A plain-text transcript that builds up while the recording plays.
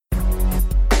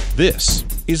This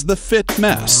is The Fit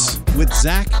Mess with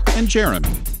Zach and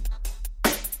Jeremy.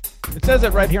 It says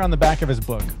it right here on the back of his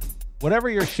book.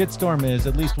 Whatever your shitstorm is,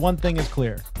 at least one thing is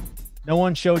clear. No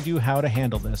one showed you how to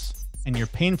handle this, and you're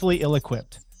painfully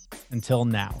ill-equipped until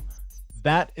now.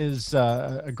 That is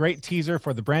a great teaser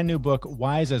for the brand new book,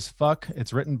 Wise as Fuck.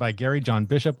 It's written by Gary John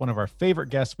Bishop, one of our favorite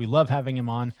guests. We love having him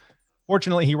on.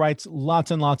 Fortunately, he writes lots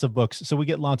and lots of books, so we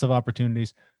get lots of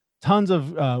opportunities. Tons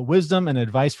of wisdom and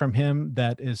advice from him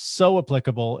that is so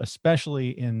applicable, especially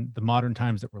in the modern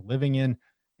times that we're living in.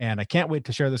 And I can't wait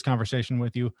to share this conversation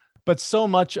with you. But so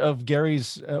much of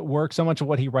Gary's work, so much of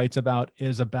what he writes about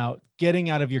is about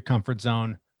getting out of your comfort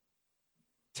zone,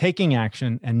 taking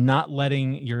action, and not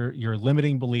letting your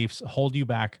limiting beliefs hold you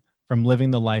back from living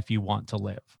the life you want to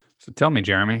live. So tell me,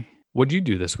 Jeremy, what'd you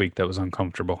do this week that was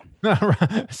uncomfortable?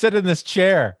 Sit in this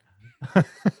chair.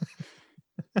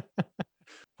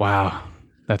 Wow,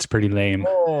 that's pretty lame.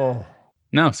 Oh.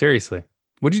 No, seriously.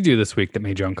 What'd you do this week that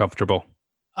made you uncomfortable?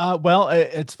 Well,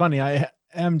 it's funny. I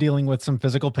am dealing with some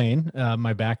physical pain.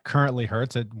 My back currently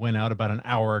hurts. It went out about an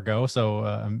hour ago, so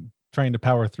I'm trying to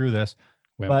power through this.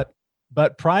 Well,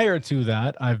 But prior to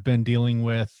that, I've been dealing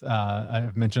with,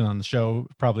 I've mentioned on the show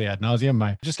probably ad nauseum,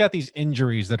 I just got these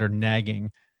injuries that are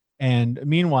nagging. And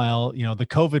meanwhile, the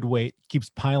COVID weight keeps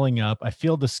piling up. I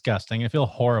feel disgusting. I feel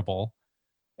horrible.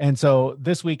 And so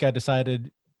this week I decided,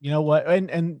 you know what,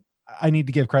 and I need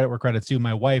to give credit where credit's due.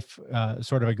 My wife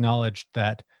sort of acknowledged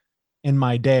that in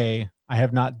my day, I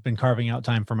have not been carving out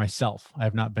time for myself. I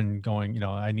have not been going,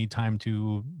 I need time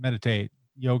to meditate,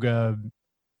 yoga,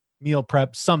 meal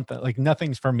prep, something. Like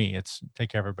nothing's for me. It's take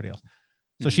care of everybody else.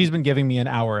 So she's been giving me an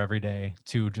hour every day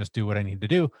to just do what I need to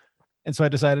do. And so I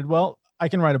decided, well, I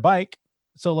can ride a bike.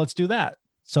 So let's do that.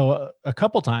 So a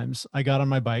couple times I got on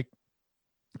my bike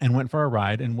and went for a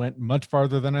ride and went much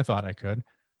farther than I thought I could.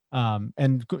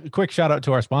 And quick shout out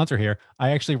to our sponsor here.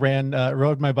 I actually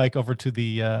rode my bike over to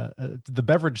the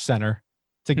beverage center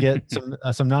to get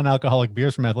some non-alcoholic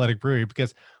beers from Athletic Brewery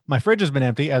because my fridge has been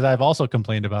empty, as I've also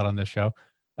complained about on this show.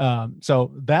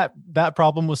 So that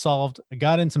problem was solved. I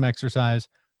got in some exercise,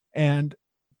 and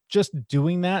just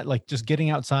doing that, like just getting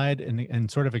outside and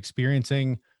sort of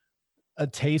experiencing a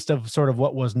taste of sort of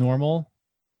what was normal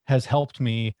has helped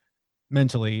me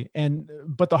mentally.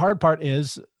 But the hard part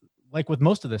is, like with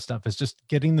most of this stuff, is just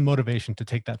getting the motivation to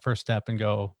take that first step and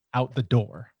go out the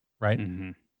door. Right.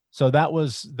 Mm-hmm. So that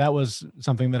was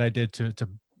something that I did to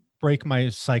break my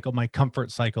cycle, my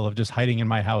comfort cycle of just hiding in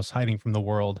my house, hiding from the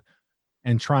world,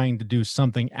 and trying to do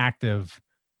something active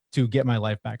to get my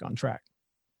life back on track.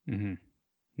 Mm-hmm.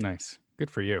 Nice. Good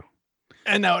for you.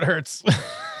 And now it hurts.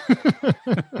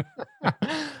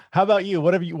 How about you?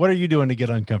 What are you doing to get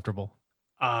uncomfortable?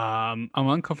 I'm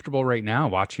uncomfortable right now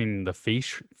watching the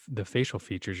facial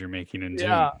features you're making in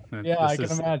Zoom. I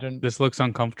can imagine. This looks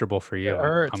uncomfortable for you. It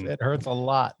hurts. It hurts a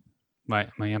lot. My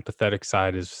empathetic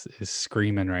side is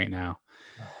screaming right now.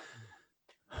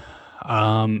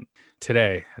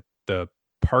 Today at the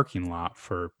parking lot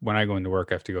for when I go into work,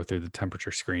 I have to go through the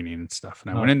temperature screening and stuff.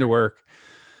 And I went into work,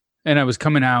 and I was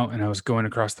coming out, and I was going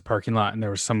across the parking lot, and there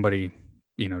was somebody,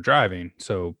 driving.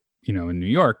 So, in New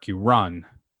York, you run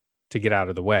to get out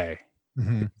of the way.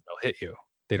 Mm-hmm. They'll hit you.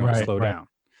 They don't slow down.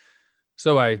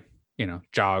 So I,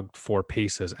 jogged 4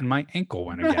 paces, and my ankle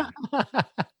went again.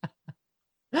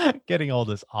 Getting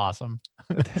old is awesome.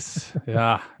 It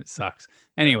sucks.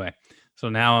 Anyway, so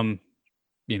now I'm,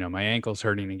 my ankle's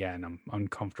hurting again. I'm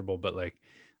uncomfortable, but like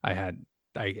I had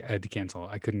to cancel.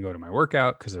 I couldn't go to my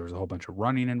workout because there was a whole bunch of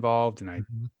running involved, and I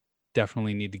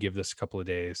definitely need to give this a couple of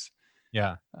days.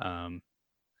 Yeah.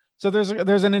 So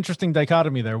there's an interesting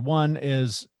dichotomy there. One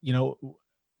is,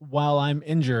 while I'm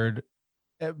injured,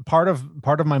 part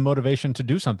of my motivation to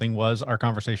do something was our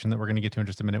conversation that we're going to get to in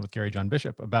just a minute with Gary John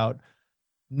Bishop about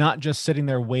not just sitting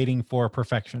there waiting for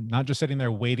perfection, not just sitting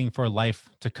there waiting for life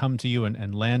to come to you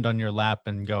and land on your lap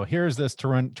and go, here's this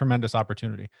tremendous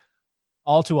opportunity.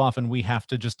 All too often we have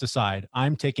to just decide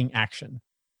I'm taking action.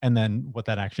 And then what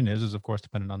that action is of course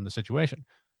dependent on the situation.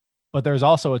 But there's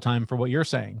also a time for what you're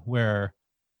saying where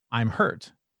I'm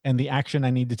hurt and the action I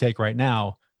need to take right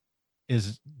now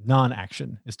is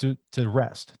non-action, is to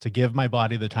rest, to give my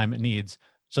body the time it needs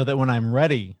so that when I'm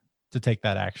ready to take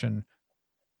that action,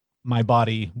 my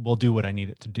body will do what I need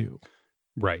it to do.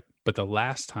 Right. But the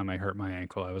last time I hurt my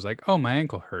ankle, I was like, oh, my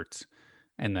ankle hurts.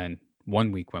 And then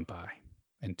 1 week went by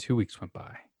and 2 weeks went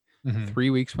by. 3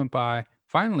 weeks went by.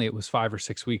 Finally, it was 5 or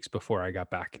 6 weeks before I got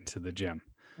back into the gym.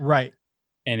 Right.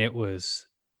 And it was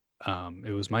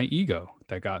my ego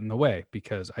that got in the way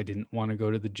because I didn't want to go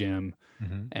to the gym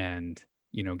and,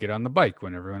 get on the bike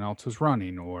when everyone else was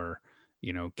running or,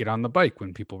 get on the bike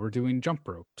when people were doing jump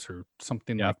ropes or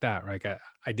something Yep. like that. Like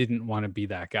I didn't want to be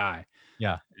that guy.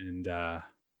 Yeah. And,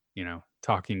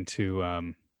 talking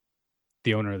to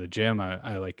the owner of the gym,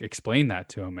 I like explained that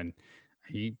to him, and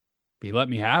he let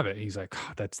me have it. He's like,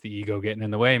 "Oh, that's the ego getting in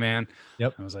the way, man."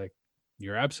 Yep. I was like,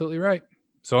 "You're absolutely right."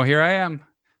 So here I am.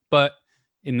 But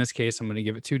in this case, I'm going to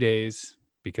give it 2 days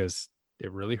because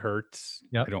it really hurts.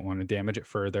 Yep. I don't want to damage it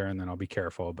further, and then I'll be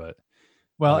careful. But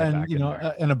Well, I'll get and back in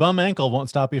there. and a bum ankle won't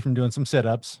stop you from doing some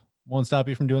sit-ups, won't stop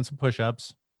you from doing some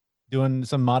push-ups, doing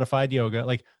some modified yoga.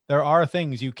 Like there are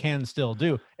things you can still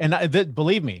do. And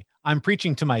believe me, I'm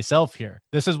preaching to myself here.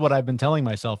 This is what I've been telling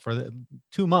myself for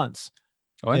 2 months.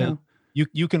 Oh, I know.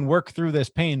 You can work through this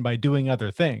pain by doing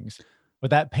other things, but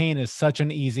that pain is such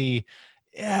an easy,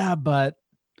 but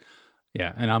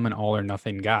Yeah, and I'm an all or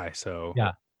nothing guy. So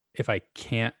yeah, if I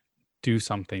can't do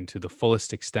something to the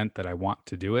fullest extent that I want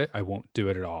to do it, I won't do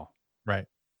it at all. right.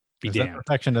 Be Is that damned.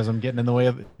 perfectionism getting in the way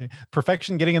of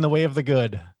perfection, getting in the way of the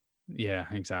good? Yeah,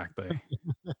 exactly.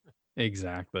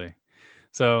 Exactly.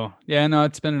 So yeah, no,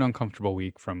 it's been an uncomfortable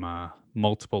week from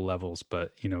multiple levels,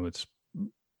 but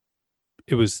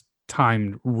it was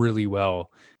timed really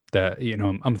well. That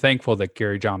I'm thankful that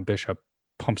Gary John Bishop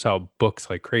pumps out books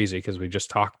like crazy, because we just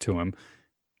talked to him,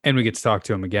 and we get to talk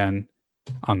to him again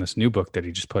on this new book that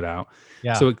he just put out.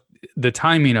 Yeah. So the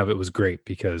timing of it was great,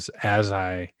 because as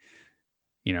I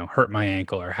hurt my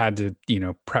ankle or had to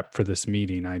prep for this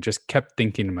meeting, I just kept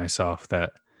thinking to myself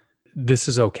that this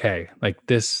is okay. Like,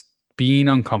 this being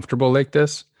uncomfortable like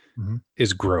this Mhm.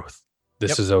 is growth.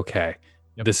 This Yep. is okay.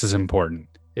 Yep. This is important.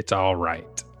 It's all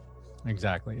right.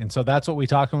 Exactly. And so that's what we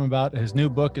talk to him about. His new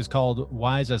book is called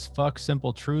Wise as Fuck: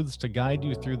 Simple Truths to Guide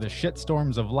You Through the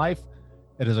Shitstorms of Life.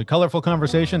 It is a colorful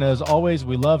conversation. As always,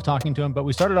 we love talking to him, but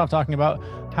we started off talking about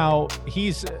how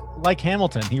he's like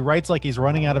Hamilton. He writes like he's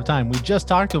running out of time. We just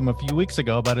talked to him a few weeks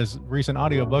ago about his recent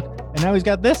audiobook, and now he's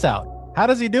got this out. How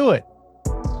does he do it?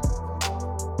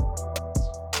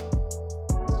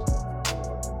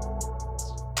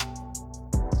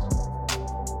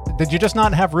 Did you just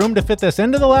not have room to fit this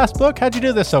into the last book? How'd you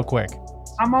do this so quick?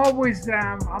 I'm always,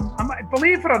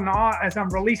 believe it or not, as I'm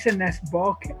releasing this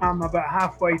book, I'm about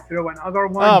halfway through another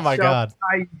one. Oh my God.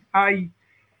 I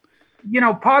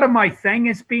part of my thing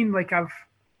has been like,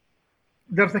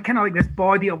 there's a kind of like this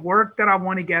body of work that I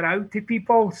want to get out to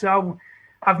people. So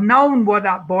I've known what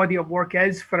that body of work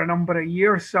is for a number of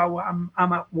years. So I'm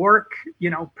at work,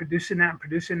 producing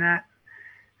that.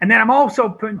 And then I'm also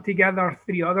putting together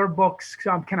 3 other books.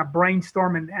 So I'm kind of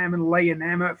brainstorming them and laying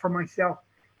them out for myself.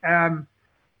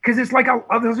 Because it's like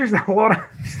there's just a lot of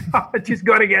stuff. I just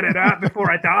got to get it out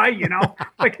before I die,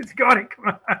 like it's got to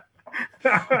come out.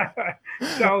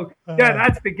 So yeah,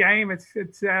 that's the game. It's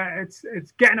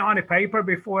getting on the paper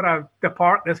before I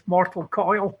depart this mortal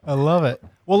coil. I love it.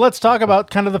 Well, let's talk about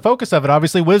kind of the focus of it.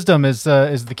 Obviously, wisdom is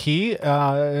the key,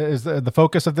 is the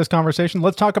focus of this conversation.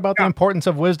 Let's talk about the importance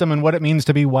of wisdom and what it means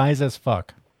to be wise as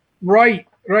fuck. Right.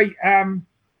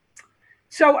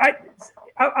 So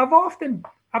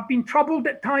I've been troubled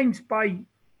at times by,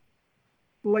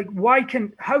 like,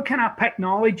 how can I pick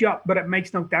knowledge up, but it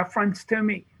makes no difference to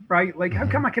me, right? Like, how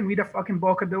come I can read a fucking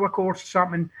book or do a course or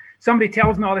something, somebody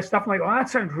tells me all this stuff, I'm like, oh, that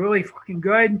sounds really fucking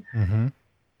good. Mm-hmm.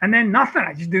 And then nothing.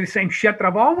 I just do the same shit that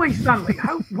I've always done. Like,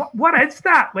 what is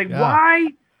that? Like, why?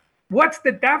 What's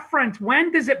the difference?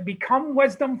 When does it become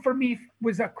wisdom for me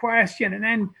was a question. And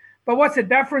then, but what's the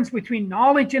difference between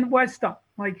knowledge and wisdom?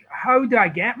 Like, how do I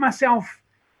get myself,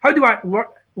 how do I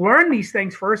learn these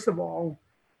things, first of all?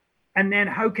 And then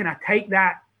how can I take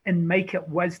that and make it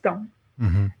wisdom?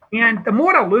 Mm-hmm. And the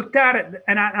more I looked at it,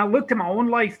 and I looked at my own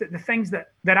life, that the things that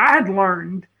I had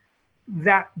learned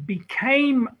that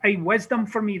became a wisdom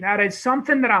for me, that is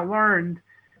something that I learned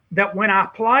that when I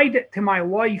applied it to my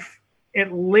life,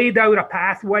 it laid out a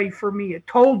pathway for me. It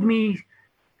told me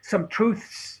some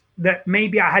truths that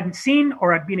maybe I hadn't seen,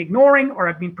 or I'd been ignoring, or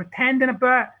I'd been pretending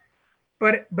about,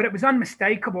 but it was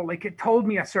unmistakable. Like, it told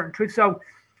me a certain truth. So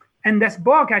in this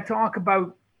book, I talk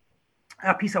about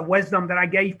a piece of wisdom that I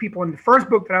gave people in the first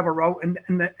book that I ever wrote. And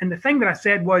the thing that I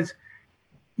said was,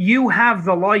 you have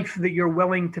the life that you're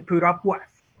willing to put up with.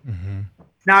 Mm-hmm.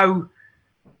 Now,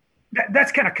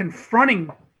 that's kind of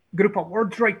confronting group of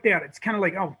words right there. It's kind of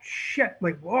like, oh shit,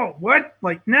 like, whoa, what?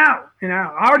 Like, now, I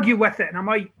argue with it and I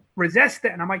might resist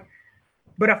it and I might,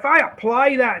 but if I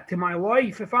apply that to my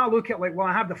life, if I look at, like, well,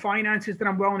 I have the finances that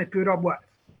I'm willing to put up with,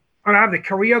 or I have the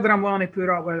career that I'm willing to put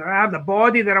up with, or I have the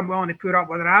body that I'm willing to put up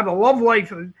with, or I have the love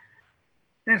life, and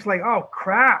it's like, oh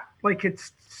crap, like,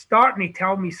 it's starting to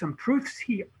tell me some truths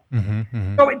here. Mm-hmm,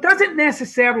 mm-hmm. So it doesn't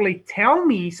necessarily tell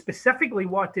me specifically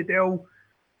what to do,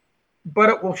 but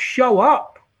it will show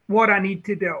up what I need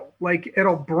to do. Like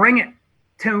it'll bring it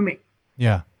to me.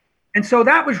 Yeah. And so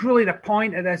that was really the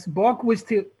point of this book, was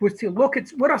to look at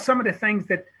what are some of the things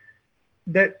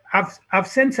that I've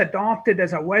since adopted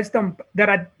as a wisdom,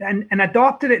 that and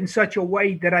adopted it in such a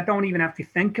way that I don't even have to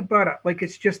think about it. Like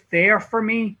it's just there for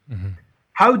me. Mm-hmm.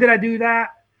 How did I do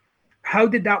that? How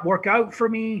did that work out for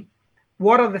me?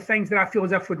 What are the things that I feel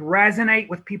as if would resonate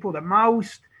with people the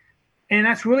most? And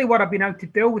that's really what I've been out to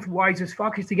do with Wise as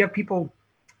Fuck, is to give people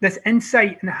this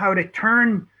insight into how to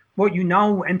turn what you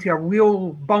know into a real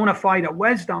bona fide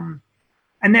wisdom,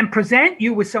 and then present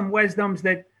you with some wisdoms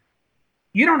that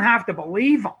you don't have to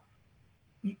believe them.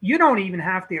 You don't even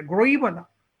have to agree with them.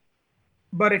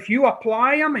 But if you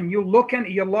apply them and you look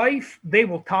into your life, they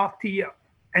will talk to you,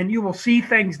 and you will see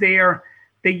things there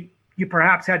that you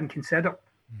perhaps hadn't considered.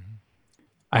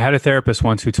 I had a therapist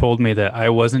once who told me that I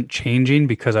wasn't changing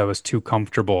because I was too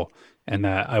comfortable, and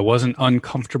that I wasn't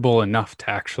uncomfortable enough to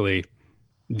actually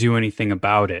do anything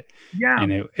about it. Yeah.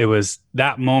 And it was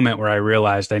that moment where I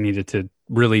realized I needed to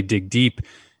really dig deep.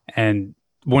 And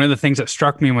one of the things that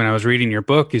struck me when I was reading your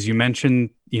book is you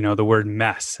mentioned, the word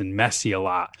mess and messy a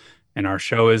lot. And our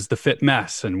show is The Fit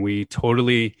Mess. And we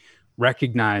totally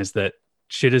recognize that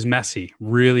shit is messy,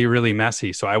 really, really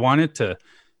messy. So I wanted to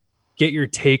get your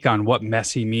take on what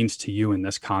messy means to you in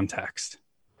this context.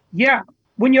 Yeah.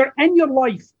 When you're in your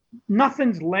life,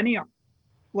 nothing's linear.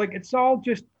 Like it's all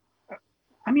just,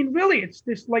 really, it's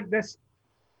just like this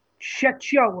shit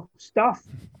show of stuff.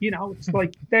 It's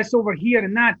like this over here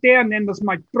and that there, and then there's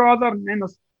my brother, and then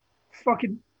there's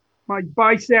fucking my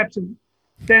biceps, and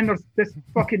then there's this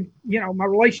fucking, my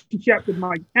relationship with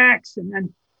my ex, and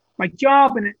then my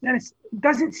job, and it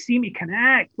doesn't seem to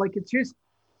connect. Like it's just,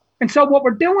 and so what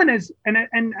we're doing is, and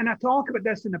I talk about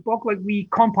this in the book, like we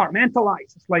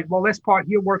compartmentalize. It's like, well, this part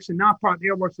here works and that part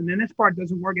there works, and then this part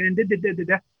doesn't work, and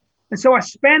then and so I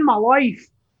spend my life,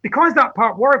 because that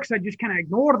part works, I just kind of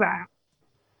ignore that.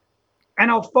 And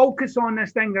I'll focus on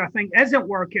this thing that I think isn't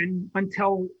working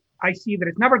until I see that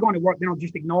it's never going to work. Then I'll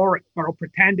just ignore it, or I'll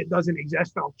pretend it doesn't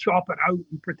exist. I'll chop it out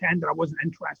and pretend that I wasn't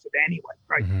interested anyway,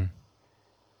 right? Mm-hmm.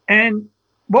 And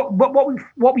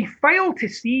what we fail to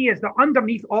see is that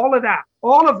underneath all of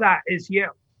that is you.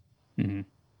 Mm-hmm.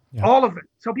 Yeah. All of it.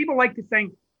 So people like to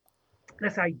think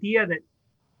this idea that,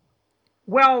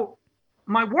 well,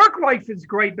 my work life is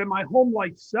great, but my home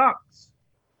life sucks.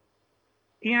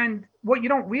 And what you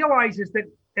don't realize is that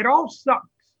it all sucks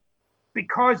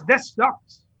because this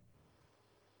sucks.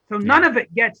 So none of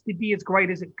it gets to be as great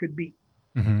as it could be.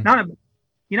 Mm-hmm. None of it.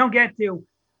 You don't get to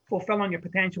fulfill on your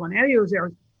potential in any of those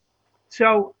areas.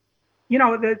 So,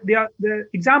 the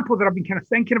example that I've been kind of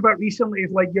thinking about recently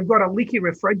is like, you've got a leaky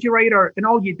refrigerator and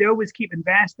all you do is keep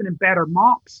investing in better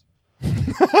mops.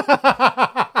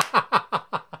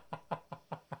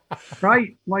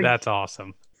 Right? Like, that's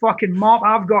awesome. Fucking mop.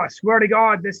 I swear to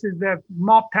God, this is the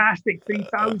Moptastic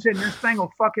 3000. This thing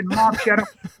will fucking mop shit up.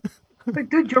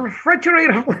 Like, dude, your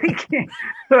refrigerator leaking.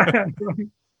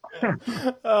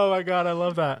 Oh my God, I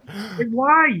love that. Like,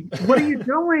 why? What are you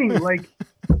doing? Like,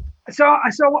 so I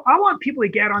want people to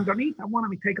get underneath. I want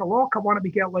them to take a look. I want them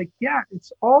to get like, yeah,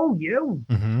 it's all you.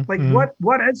 Mm-hmm. Like, Mm-hmm.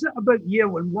 what is it about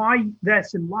you, and why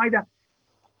this and why that?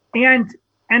 And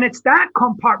it's that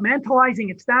compartmentalizing.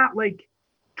 It's that like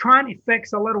trying to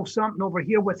fix a little something over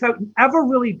here without ever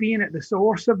really being at the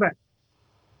source of it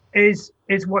is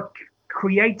what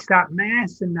creates that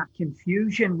mess and that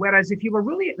confusion. Whereas if you were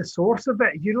really at the source of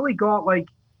it, if you really got like,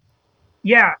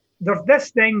 yeah, there's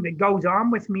this thing that goes on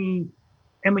with me,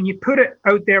 and when you put it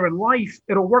out there in life,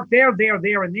 it'll work there, and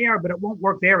there, but it won't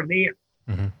work there and there.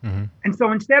 Mm-hmm. Mm-hmm. And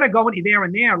so instead of going to there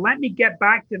and there, let me get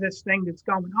back to this thing that's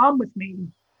going on with me,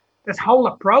 this whole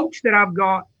approach that I've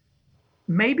got.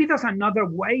 Maybe there's another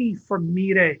way for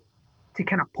me to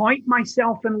kind of point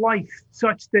myself in life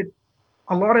such that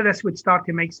a lot of this would start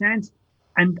to make sense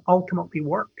and ultimately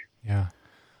work. Yeah.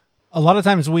 A lot of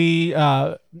times we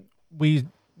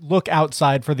look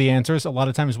outside for the answers. A lot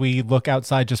of times we look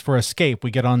outside just for escape.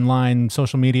 We get online,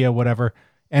 social media, whatever,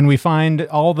 and we find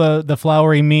all the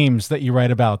flowery memes that you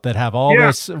write about that have all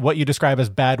this, what you describe as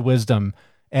bad wisdom.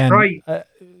 And right.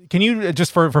 Can you,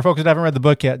 just for folks that haven't read the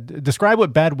book yet, describe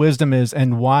what bad wisdom is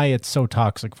and why it's so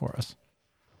toxic for us?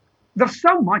 There's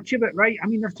so much of it, right? I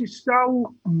mean, there's just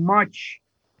so much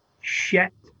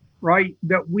shit, right,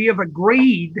 that we have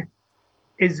agreed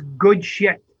is good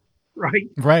shit, right?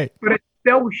 Right. But it's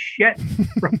still shit.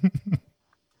 Right?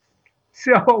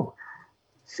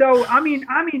 So I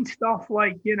mean stuff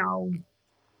like,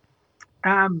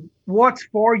 what's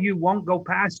for you won't go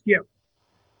past you.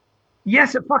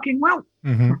 Yes, it fucking will.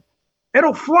 Mm-hmm.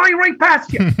 It'll fly right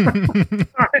past you. And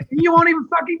you won't even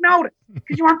fucking notice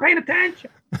because you weren't paying attention.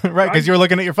 Right, because you're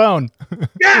looking at your phone.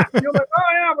 Yeah. You're like,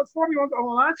 oh, yeah, but Stormy won't go,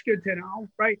 well, that's good to know,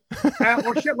 right?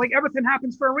 Or shit, like everything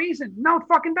happens for a reason. No, it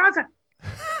fucking doesn't.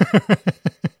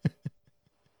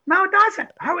 No, it doesn't.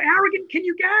 How arrogant can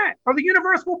you get? Or the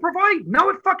universe will provide. No,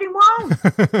 it fucking won't.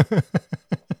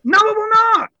 No, it will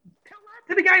not. Tell that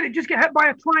to the guy that just got hit by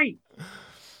a train.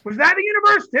 Was that the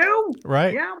universe too?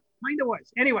 Right. Yeah, kind of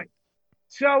was. Anyway,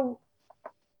 so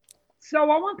I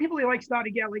want people to like start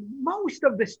to get like most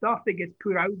of the stuff that gets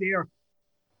put out there.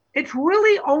 It's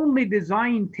really only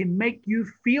designed to make you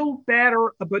feel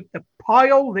better about the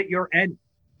pile that you're in.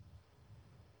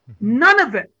 None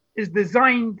of it is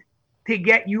designed to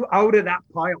get you out of that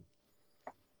pile.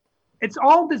 It's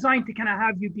all designed to kind of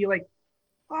have you be like,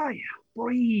 oh yeah,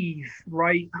 breathe,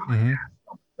 right? Oh yeah,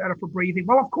 better for breathing.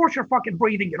 Well, of course you're fucking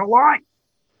breathing. You're alive.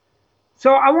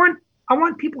 So I want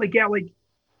people to get like,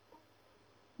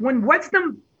 when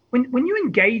you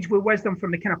engage with wisdom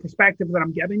from the kind of perspective that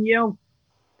I'm giving you,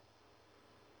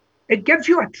 it gives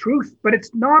you a truth, but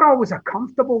it's not always a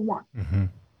comfortable one.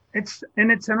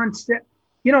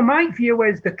 My view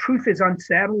is the truth is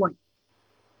unsettling,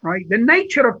 right? The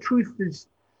nature of truth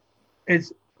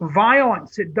is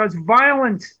violence. It does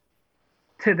violence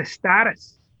to the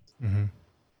status,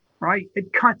 right?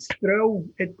 It cuts through,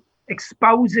 it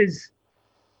exposes,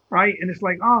 right? And it's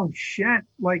like, oh shit,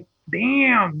 like,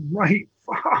 damn, right?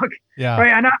 Fuck. Yeah.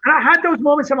 Right. And I had those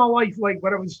moments in my life, like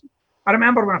I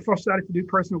remember when I first started to do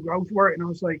personal growth work and I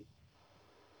was like,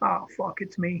 oh fuck,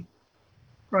 it's me.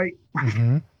 Right.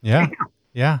 Yeah. Damn.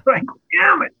 Yeah. Like,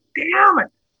 damn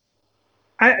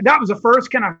it. That was the first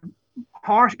kind of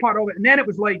harsh part of it. And then it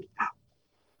was like,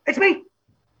 it's me.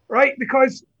 Right.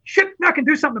 Because shit, I can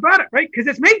do something about it. Right. Because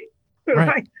it's me.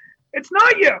 Right. It's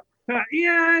not you.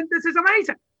 And this is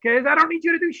amazing. Because I don't need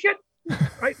you to do shit.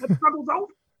 Right. The struggle's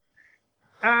over.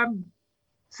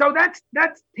 So that's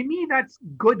to me, that's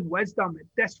good wisdom. It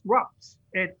disrupts,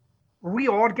 it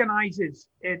reorganizes,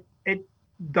 it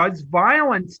does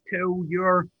violence to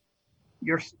your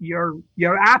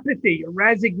apathy, your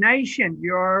resignation,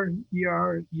 your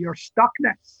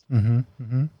stuckness.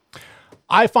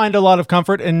 I find a lot of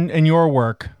comfort in your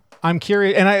work. I'm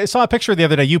curious, and I saw a picture the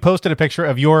other day. You posted a picture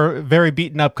of your very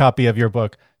beaten up copy of your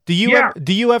book. Do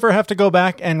you ever have to go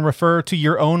back and refer to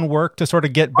your own work to sort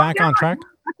of get back on track?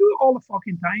 I do it all the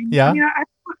fucking time. Yeah. I mean, I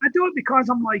do it because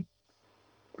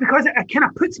because it kind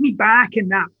of puts me back in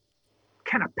that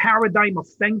kind of paradigm of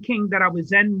thinking that I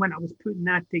was in when I was putting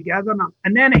that together.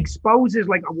 And then exposes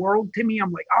like a world to me.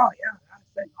 I'm like, oh yeah, that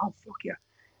thing. Oh fuck yeah.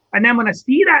 And then when I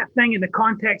see that thing in the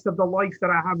context of the life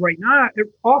that I have right now, it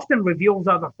often reveals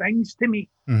other things to me.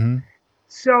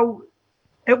 So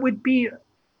it would be,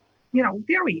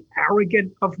 very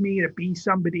arrogant of me to be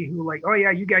somebody who like, oh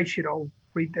yeah, you guys should all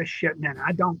read this shit. And then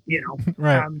I don't,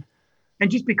 Right. And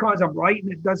just because I'm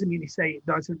writing it doesn't mean to say it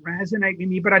doesn't resonate with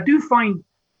me. But I do find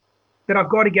that I've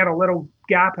got to get a little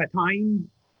gap of time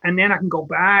and then I can go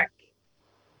back.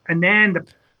 And then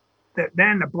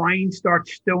the brain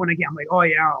starts stewing again. I'm like, oh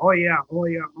yeah.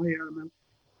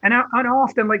 And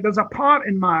often like there's a part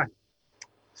in my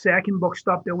second book,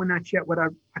 Stop Doing That Shit, where I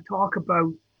talk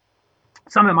about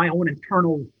some of my own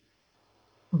internal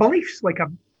beliefs, like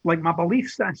my belief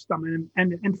system,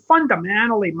 and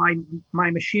fundamentally my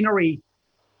machinery,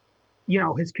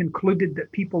 has concluded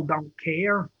that people don't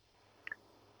care,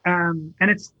 and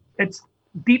it's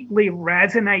deeply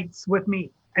resonates with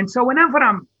me. And so whenever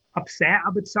I'm upset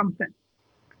about something,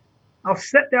 I'll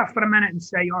sit there for a minute and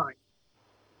say, all right,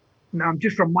 now I'm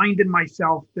just reminding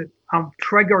myself that I'm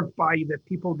triggered by that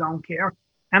people don't care.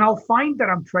 And I'll find that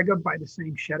I'm triggered by the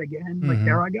same shit again. Like,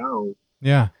 there I go.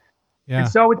 Yeah. Yeah. And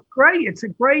so it's great. It's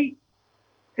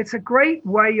a great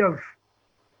way of,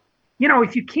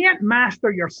 if you can't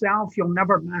master yourself, you'll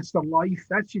never master life.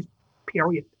 That's just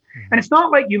period. And it's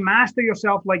not like you master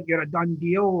yourself like you're a done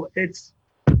deal. It's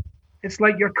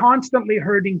like you're constantly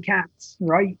herding cats,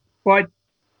 right? But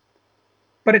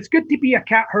it's good to be a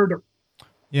cat herder.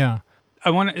 Yeah.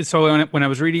 So when I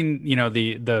was reading,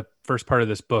 the first part of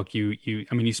this book,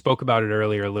 you spoke about it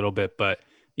earlier a little bit, but,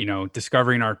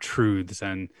 discovering our truths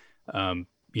and,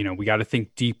 we got to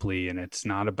think deeply, and it's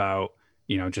not about,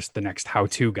 just the next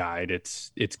how-to guide.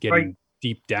 It's getting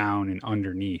deep down and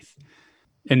underneath.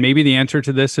 And maybe the answer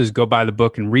to this is go buy the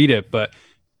book and read it. But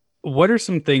what are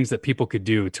some things that people could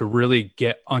do to really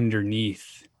get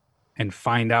underneath and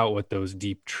find out what those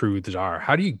deep truths are?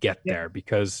 How do you get there?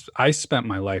 Because I spent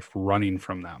my life running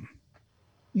from them.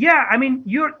 Yeah, I mean,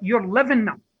 you're living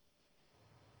them.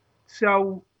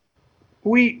 So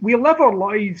we live our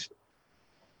lives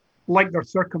like they're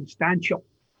circumstantial.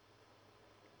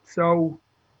 So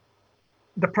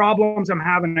the problems I'm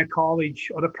having at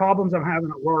college, or the problems I'm having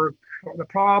at work, or the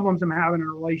problems I'm having in a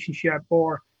relationship,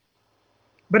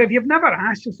 but if you've never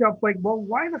asked yourself, like, well,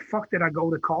 why the fuck did I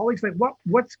go to college? Like,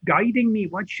 what's guiding me?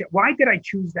 Why did I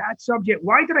choose that subject?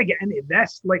 Why did I get into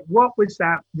this? Like, what was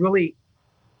that really?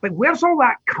 Like, where's all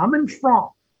that coming from?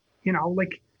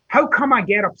 Like, how come I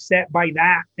get upset by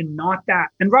that and not that?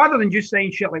 And rather than just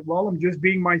saying shit like, well, I'm just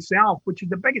being myself, which is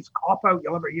the biggest cop-out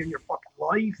you'll ever hear in your fucking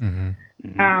life.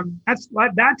 Mm-hmm. That's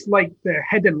like the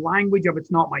hidden language of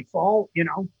it's not my fault,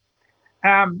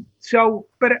 So,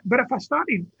 but if I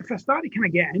started kind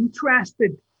of get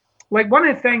interested, like one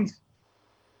of the things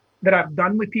that I've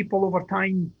done with people over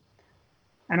time,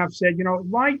 and I've said,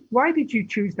 why did you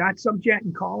choose that subject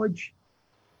in college?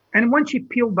 And once you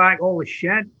peel back all the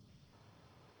shit,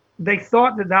 they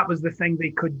thought that was the thing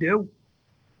they could do,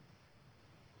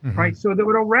 right? So they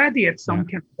were already at some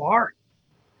kind of bar,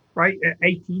 right? At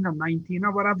 18 or 19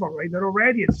 or whatever, right? They're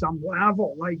already at some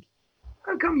level. Like,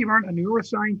 how come you weren't a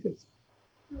neuroscientist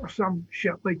or some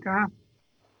shit like that?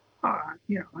 I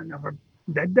never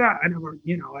did that. I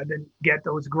didn't get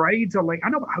those grades. Or like, I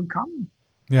know, but how come?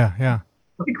 Yeah.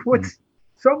 Like,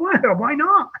 so what? Why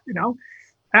not?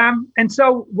 And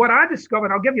so what I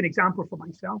discovered, I'll give you an example for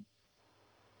myself.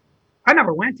 I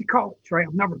never went to college, right?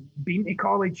 I've never been to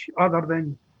college other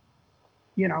than,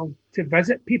 to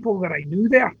visit people that I knew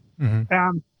there,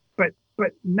 but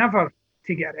never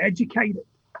to get educated.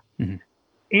 Mm-hmm.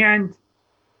 And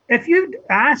if you'd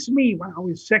asked me when I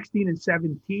was 16 and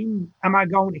 17, am I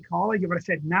going to college? I would have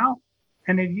said no.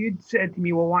 And if you'd said to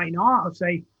me, well, why not? I'd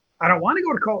say, I don't want to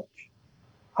go to college.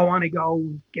 I want to go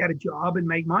get a job and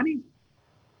make money.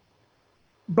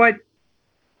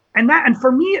 And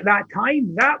for me at that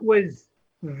time, that was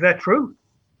the truth.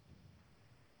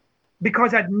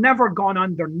 Because I'd never gone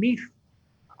underneath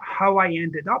how I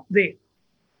ended up there.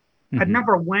 Mm-hmm. I'd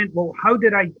never went, well,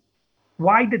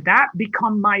 why did that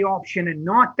become my option and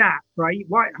not that, right?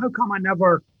 How come I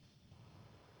never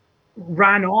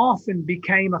ran off and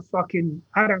became a fucking,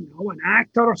 I don't know, an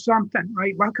actor or something,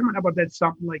 right? How come I never did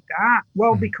something like that?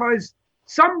 Well, because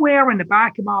somewhere in the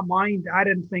back of my mind, I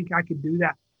didn't think I could do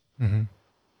that. Mm-hmm.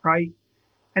 Right.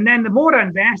 And then the more I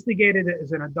investigated it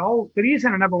as an adult, the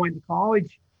reason I never went to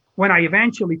college, when I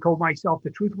eventually told myself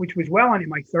the truth, which was well into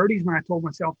my 30s when I told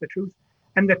myself the truth.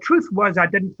 And the truth was I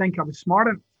didn't think I was smart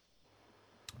enough.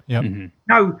 Yep. Mm-hmm.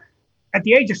 Now, at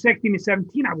the age of 16 and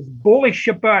 17, I was bullish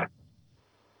about it.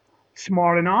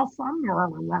 Smart enough,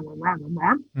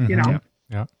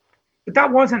 Yeah. But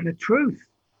that wasn't the truth.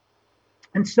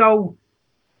 And so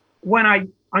when I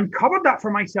uncovered that for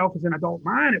myself as an adult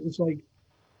man, it was like,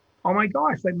 oh my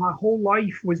gosh, like my whole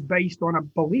life was based on a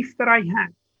belief that I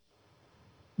had.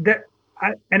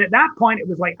 And at that point, it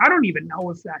was like, I don't even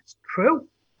know if that's true,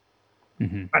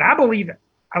 but I believe it.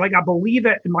 I believe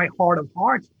it in my heart of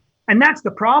hearts. And that's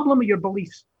the problem with your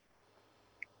beliefs.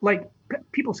 Like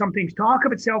people sometimes talk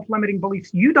about self-limiting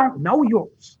beliefs. You don't know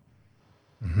yours.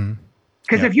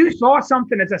 Because if you saw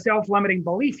something as a self-limiting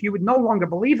belief, you would no longer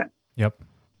believe it. Yep.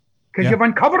 Because you've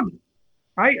uncovered it,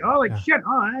 right? Shit,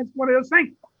 that's one of those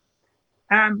things.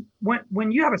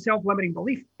 When you have a self-limiting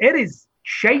belief, it is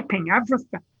shaping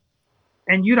everything,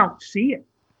 and you don't see it.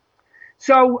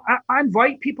 So I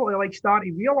invite people to start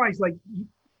to realize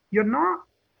you're not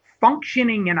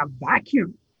functioning in a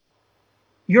vacuum.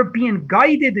 You're being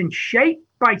guided and shaped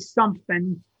by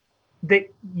something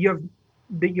that you've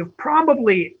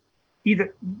probably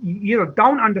either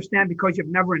don't understand because you've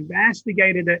never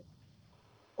investigated it,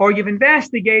 or you've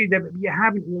investigated it, but you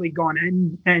haven't really gone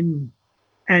into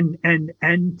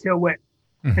it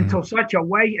until such a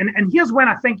way. And here's when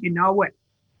I think you know it.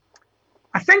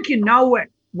 I think you know it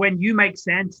when you make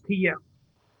sense to you.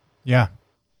 Yeah.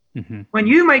 When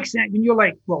you make sense, when you're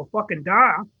like, well, fucking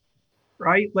duh,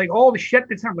 right? Like all the shit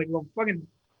that's happening, like, well, fucking,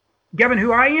 given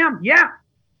who I am, yeah,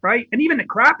 right? And even the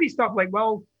crappy stuff, like,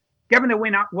 well, given the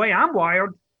way I'm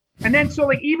wired. And then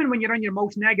so even when you're in your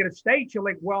most negative state, you're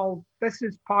like, well, this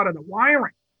is part of the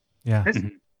wiring. Yeah.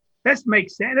 This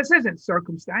makes sense. This isn't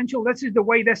circumstantial. This is the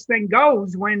way this thing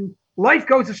goes when life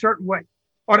goes a certain way,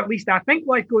 or at least I think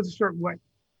life goes a certain way.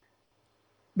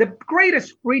 The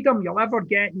greatest freedom you'll ever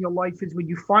get in your life is when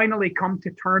you finally come to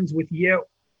terms with you,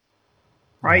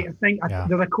 right? I think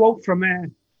there's a quote from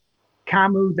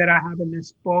Camus that I have in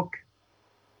this book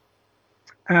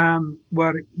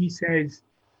where he says,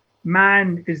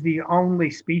 man is the only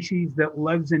species that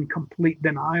lives in complete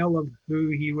denial of who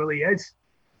he really is.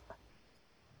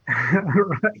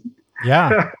 Right?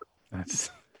 Yeah.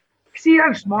 See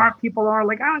how smart people are?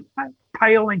 Like, I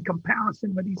pale in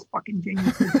comparison with these fucking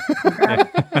geniuses.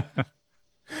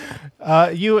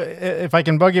 If I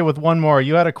can bug you with one more,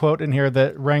 you had a quote in here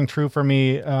that rang true for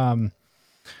me.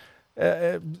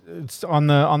 It's on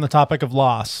the topic of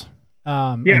loss.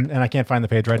 And I can't find the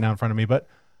page right now in front of me, but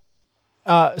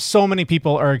so many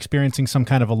people are experiencing some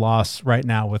kind of a loss right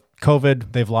now with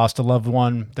COVID. They've lost a loved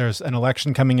one. There's an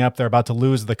election coming up. They're about to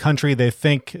lose the country they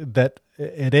think that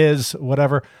it is,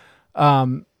 whatever.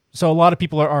 So a lot of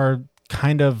people are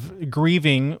kind of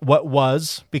grieving what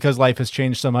was, because life has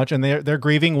changed so much, and they're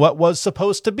grieving what was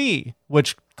supposed to be,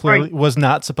 which clearly was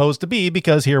not supposed to be,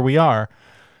 because here we are.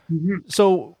 Mm-hmm.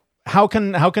 So how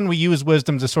can we use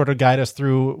wisdom to sort of guide us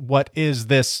through what is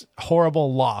this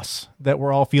horrible loss that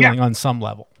we're all feeling on some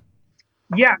level?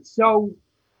 Yeah. So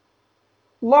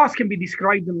loss can be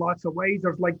described in lots of ways.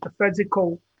 There's like the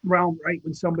physical realm, right?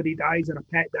 When somebody dies and a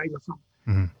pet dies or something.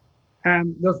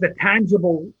 Mm-hmm. There's the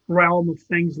tangible realm of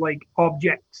things like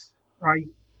objects, right?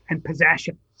 And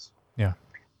possessions. Yeah.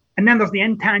 And then there's the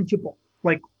intangible,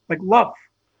 like love,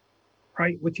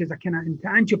 right? Which is a kind of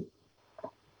intangible.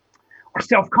 Or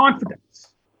self-confidence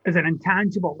is an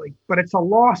intangible, but it's a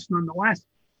loss nonetheless.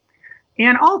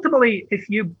 And ultimately, if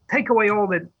you take away all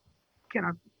the kind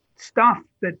of stuff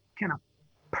that kind of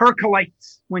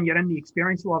percolates when you're in the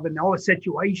experience of love and all the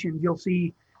situations, you'll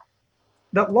see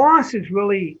that loss is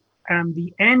really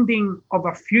the ending of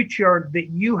a future that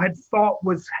you had thought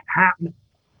was happening.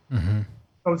 Mm-hmm.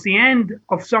 So it's the end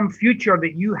of some future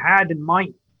that you had in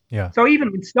mind. Yeah. So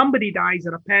even when somebody dies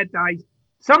or a pet dies,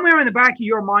 somewhere in the back of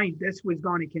your mind, this was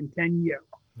going to continue,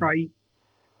 right?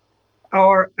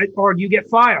 Or you get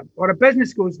fired, or a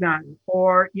business goes down,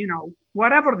 or,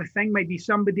 whatever the thing may be,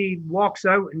 somebody walks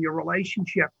out in your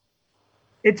relationship.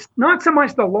 It's not so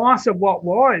much the loss of what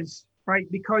was, right?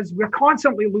 Because we're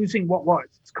constantly losing what was.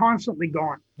 It's constantly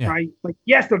gone, right? Like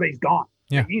yesterday's gone.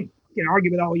 Yeah. You can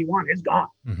argue with all you want, it's gone.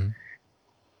 Mm-hmm.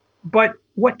 But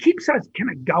what keeps us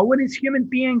kind of going as human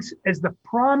beings is the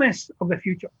promise of the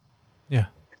future. Yeah.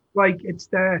 Like it's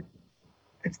the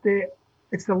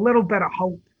little bit of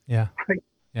hope. Yeah. Right?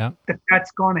 Yeah.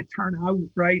 That's going to turn out,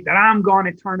 right? That I'm going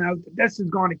to turn out, that this is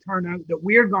going to turn out, that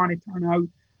we're going to turn out,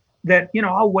 that,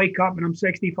 I'll wake up and I'm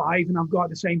 65 and I've got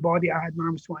the same body I had when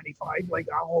I was 25. Like,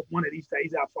 I hope one of these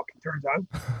days that fucking turns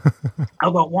out.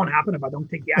 Although it won't happen if I don't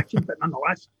take the action, but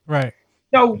nonetheless. Right.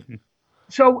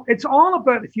 So it's all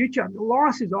about the future. The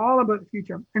loss is all about the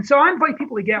future. And so I invite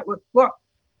people to get, look,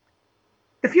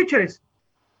 the future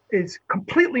is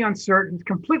completely uncertain, it's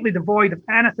completely devoid of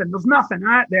anything. There's nothing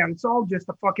out there. It's all just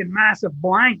a fucking massive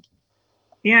blank.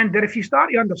 And that if you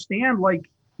start to understand,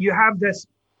 you have this,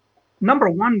 number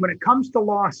one, when it comes to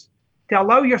loss, to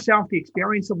allow yourself the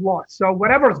experience of loss. So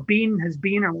whatever has been,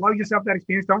 and allow yourself that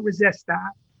experience. Don't resist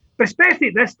that. But especially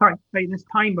at this time, right, this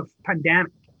time of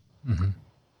pandemic, mm-hmm.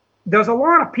 There's a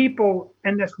lot of people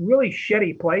in this really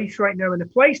shitty place right now. And the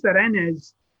place they're in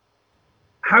is,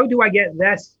 how do I get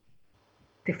this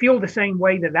to feel the same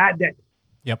way that did?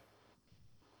 Yep.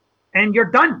 And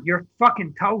you're done. You're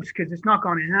fucking toast, because it's not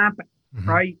going to happen, mm-hmm.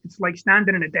 right? It's like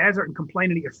standing in a desert and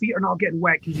complaining that your feet are not getting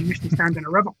wet because you used to stand in a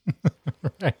river.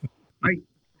 Right?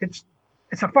 It's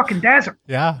a fucking desert.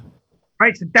 Yeah.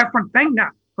 Right? It's a different thing now,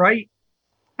 right?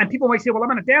 And people might say, well,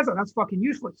 I'm in a desert. That's fucking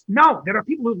useless. No, there are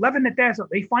people who live in the desert.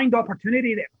 They find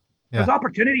opportunity there. Yeah. There's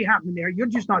opportunity happening there. You're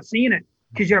just not seeing it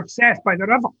because you're obsessed by the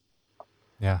river.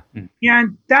 Yeah.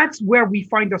 And that's where we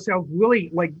find ourselves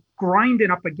really grinding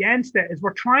up against it, is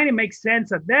we're trying to make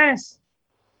sense of this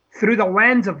through the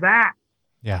lens of that.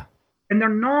 Yeah. And they're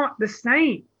not the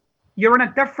same. You're in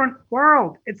a different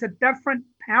world. It's a different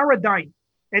paradigm.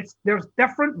 There's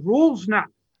different rules now.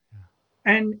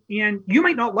 And you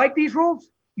might not like these rules.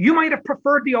 You might have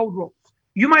preferred the old rules.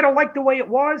 You might have liked the way it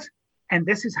was, and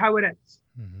this is how it is.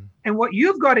 Mm-hmm. And what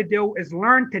you've got to do is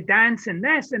learn to dance in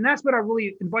this. And that's what I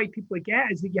really invite people to get,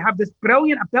 is that you have this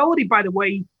brilliant ability, by the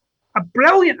way, a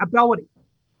brilliant ability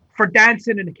for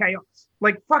dancing in the chaos,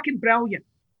 fucking brilliant.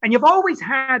 And you've always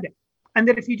had it. And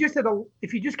that if you just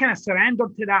kind of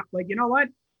surrendered to that, you know what,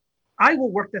 I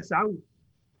will work this out.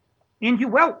 And you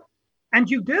will. And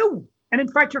you do. And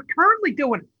in fact, you're currently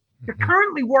doing it. You're mm-hmm.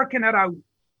 currently working it out.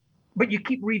 But you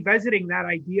keep revisiting that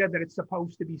idea that it's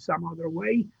supposed to be some other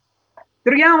way.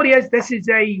 The reality is, this is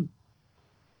a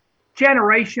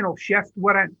generational shift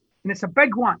and it's a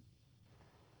big one.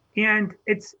 And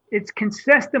it's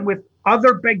consistent with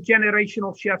other big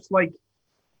generational shifts like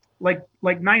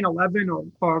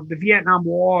 9/11 or the Vietnam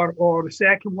War or the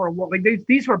Second World War.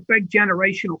 These were big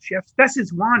generational shifts. This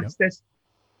is one. Yep. It's this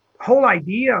whole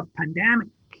idea of pandemic.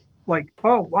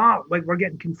 Oh wow, we're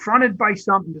getting confronted by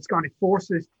something that's going to force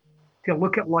us to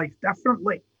look at life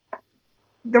differently.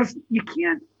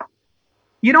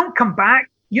 You don't come back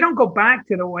you don't go back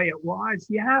to the way it was.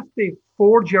 You have to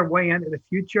forge your way into the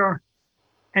future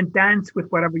and dance with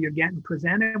whatever you're getting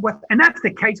presented with. And that's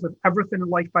the case with everything in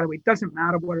life, by the way. It doesn't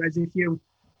matter. Whereas if you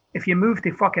move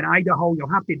to fucking Idaho, you'll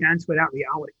have to dance with that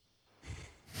reality.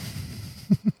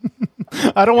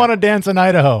 I don't want to dance in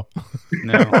Idaho.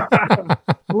 No.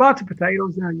 Lots of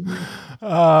potatoes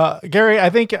now. Gary, I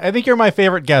think you're my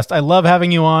favorite guest. I love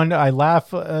having you on. I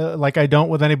laugh like I don't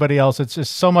with anybody else. It's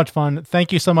just so much fun.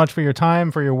 Thank you so much for your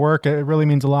time, for your work. It really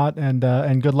means a lot. And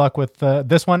good luck with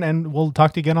this one. And we'll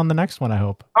talk to you again on the next one, I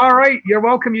hope. All right. You're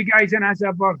welcome, you guys. And as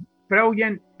ever,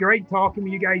 brilliant. Great talking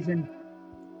with you guys. And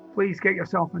please get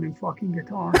yourself a new fucking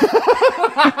guitar.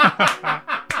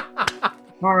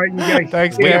 All right, you guys.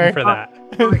 Thanks, Gary. For that.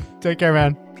 Take care,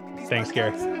 man. Thanks,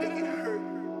 Gary.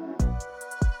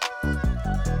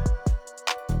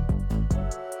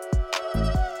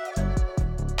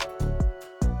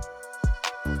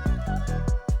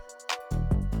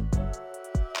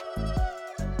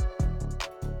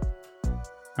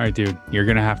 All right, dude, you're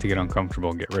going to have to get uncomfortable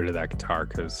and get rid of that guitar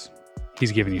because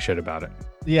he's giving you shit about it.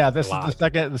 Yeah, this is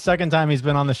the second time he's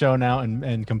been on the show now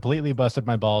and completely busted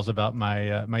my balls about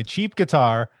my my cheap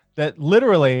guitar that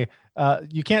literally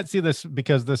you can't see this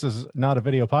because this is not a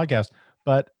video podcast,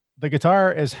 but the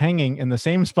guitar is hanging in the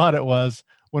same spot it was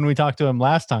when we talked to him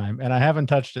last time, and I haven't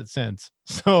touched it since.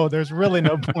 So there's really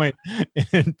no point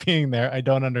in being there. I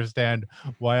don't understand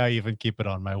why I even keep it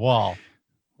on my wall.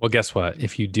 Well, guess what?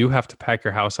 If you do have to pack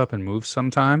your house up and move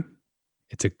sometime,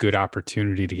 it's a good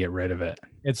opportunity to get rid of it.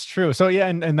 It's true. So yeah,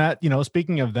 and that, you know,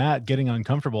 speaking of that, getting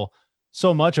uncomfortable,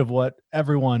 so much of what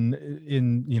everyone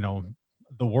in, you know,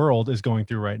 the world is going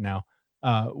through right now.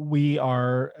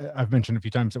 I've mentioned a few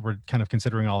times that we're kind of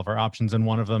considering all of our options. And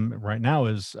one of them right now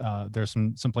is there's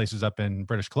some places up in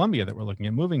British Columbia that we're looking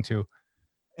at moving to.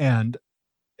 And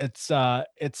it's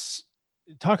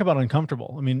talk about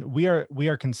uncomfortable. I mean, we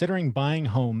are considering buying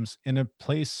homes in a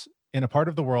place, in a part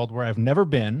of the world where I've never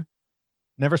been,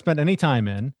 never spent any time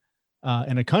in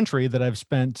a country that I've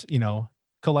spent, you know,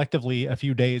 collectively a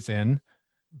few days in.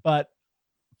 But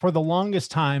for the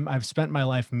longest time, I've spent my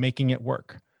life making it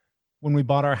work. When we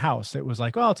bought our house, it was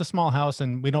like, well, it's a small house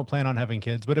and we don't plan on having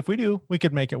kids, but if we do, we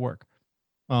could make it work.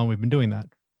 Well, we've been doing that,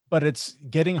 but it's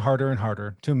getting harder and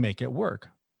harder to make it work,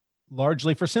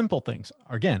 largely for simple things.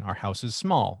 Again, our house is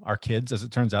small. Our kids, as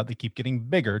it turns out, they keep getting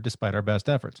bigger despite our best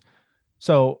efforts.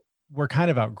 So we're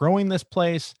kind of outgrowing this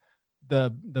place.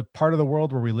 The part of the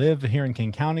world where we live here in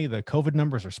King County, the COVID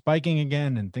numbers are spiking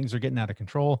again and things are getting out of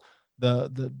control.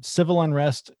 The civil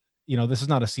unrest, you know, this is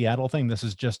not a Seattle thing. This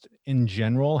is just in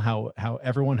general, how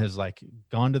everyone has like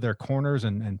gone to their corners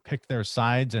and picked their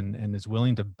sides and is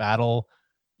willing to battle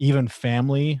even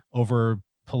family over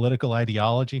political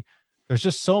ideology. There's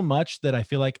just so much that I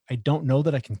feel like I don't know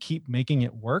that I can keep making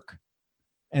it work.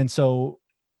 And so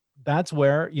that's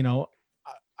where, you know,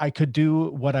 I could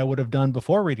do what I would have done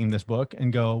before reading this book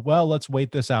and go, well, let's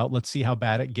wait this out. Let's see how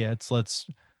bad it gets.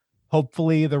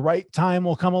 Hopefully the right time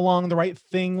will come along. The right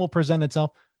thing will present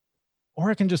itself.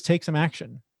 Or I can just take some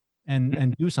action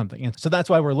and do something. And so that's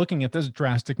why we're looking at this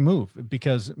drastic move,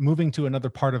 because moving to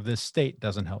another part of this state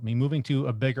doesn't help me. Moving to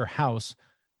a bigger house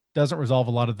doesn't resolve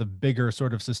a lot of the bigger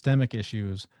sort of systemic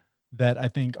issues that I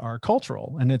think are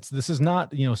cultural. And this is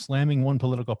not, you know, slamming one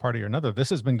political party or another. This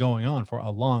has been going on for a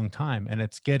long time and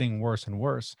it's getting worse and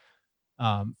worse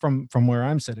from where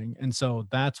I'm sitting. And so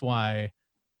that's why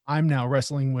I'm now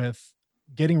wrestling with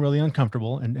getting really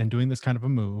uncomfortable and doing this kind of a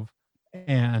move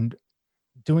and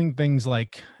doing things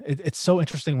like it's so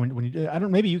interesting when you,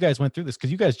 maybe you guys went through this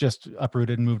because you guys just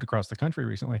uprooted and moved across the country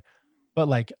recently, but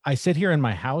like I sit here in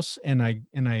my house and I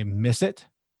miss it.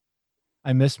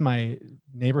 I miss my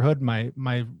neighborhood, my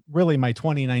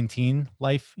 2019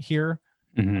 life here.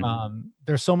 Mm-hmm.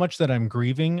 There's so much that I'm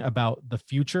grieving about the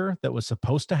future that was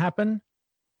supposed to happen.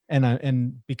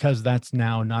 And because that's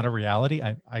now not a reality,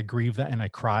 I grieve that and I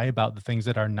cry about the things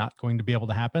that are not going to be able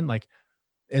to happen. Like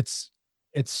it's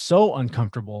so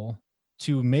uncomfortable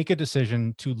to make a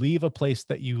decision to leave a place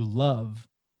that you love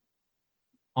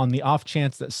on the off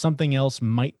chance that something else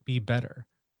might be better.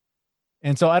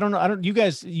 And so I don't know. You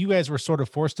guys were sort of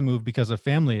forced to move because of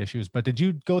family issues, but did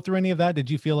you go through any of that?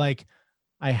 Did you feel like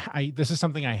this is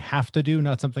something I have to do,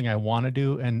 not something I want to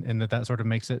do, and that sort of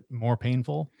makes it more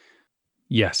painful?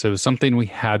 Yes, it was something we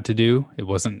had to do. It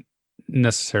wasn't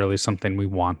necessarily something we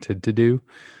wanted to do.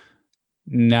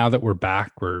 Now that we're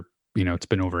back, it's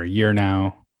been over a year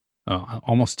now,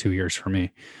 almost 2 years for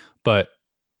me, but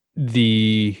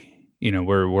we're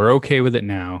okay with it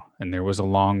now. And there was a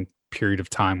long period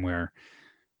of time where,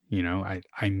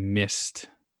 I missed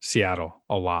Seattle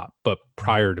a lot, but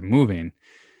prior to moving,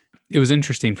 it was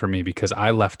interesting for me because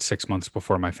I left 6 months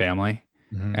before my family,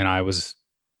 and I was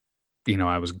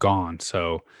gone.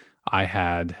 So I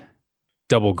had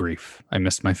double grief. I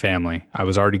missed my family. I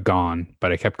was already gone,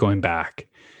 but I kept going back,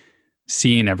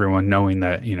 seeing everyone, knowing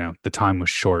that, the time was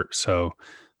short. So,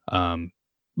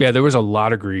 there was a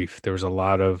lot of grief. There was a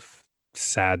lot of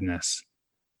sadness,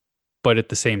 but at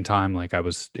the same time, like, I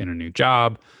was in a new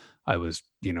job. I was,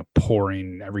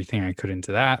 pouring everything I could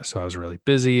into that. So I was really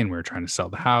busy, and we were trying to sell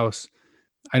the house.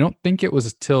 I don't think it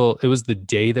was the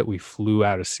day that we flew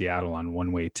out of Seattle on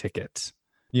one-way tickets.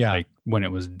 Yeah. Like, when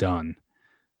it was done,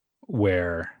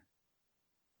 where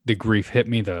the grief hit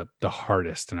me the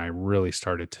hardest, and I really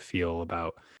started to feel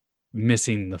about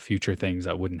missing the future things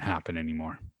that wouldn't happen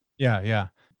anymore. Yeah.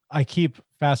 I keep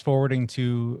fast forwarding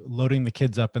to loading the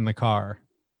kids up in the car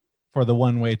for the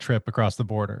one-way trip across the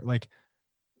border. Like,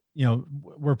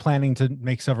 we're planning to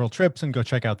make several trips and go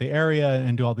check out the area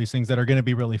and do all these things that are going to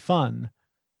be really fun.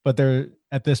 But there,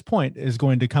 at this point, is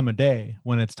going to come a day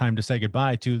when it's time to say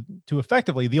goodbye to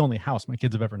effectively the only house my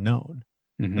kids have ever known,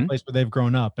 the place where they've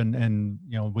grown up, and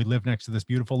we live next to this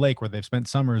beautiful lake where they've spent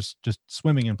summers just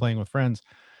swimming and playing with friends,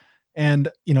 and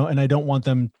and I don't want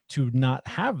them to not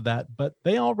have that, but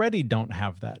they already don't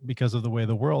have that because of the way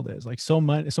the world is. Like, so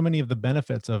many of the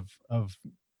benefits of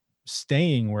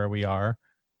staying where we are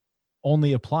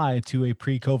only apply to a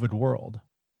pre-COVID world,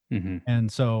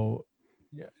 and so.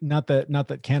 Not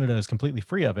that Canada is completely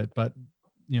free of it, but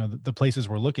the places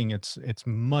we're looking, it's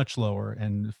much lower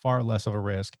and far less of a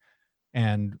risk,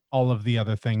 and all of the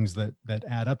other things that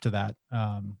add up to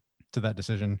that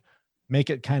decision make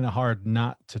it kind of hard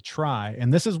not to try.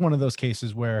 And this is one of those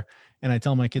cases where, and I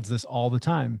tell my kids this all the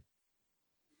time,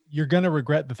 you're going to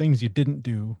regret the things you didn't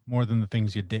do more than the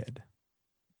things you did.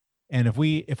 And if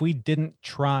we didn't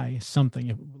try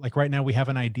something, like right now we have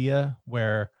an idea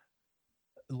where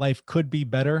life could be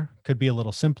better, could be a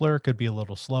little simpler, could be a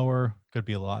little slower, could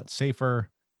be a lot safer.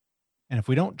 And if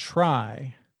we don't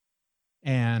try,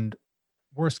 and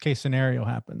worst case scenario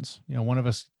happens, one of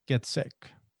us gets sick,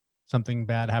 something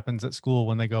bad happens at school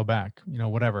when they go back,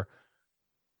 whatever,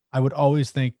 I would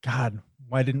always think, God,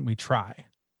 why didn't we try?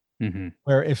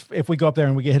 Where if we go up there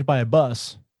and we get hit by a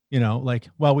bus,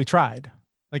 well, we tried.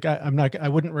 Like, I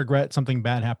wouldn't regret something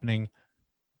bad happening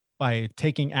by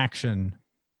taking action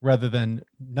rather than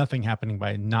nothing happening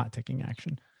by not taking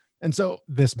action. And so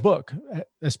this book,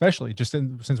 especially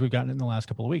since we've gotten it in the last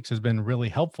couple of weeks, has been really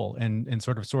helpful in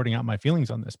sort of sorting out my feelings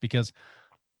on this, because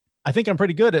I think I'm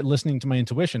pretty good at listening to my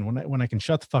intuition. When I can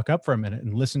shut the fuck up for a minute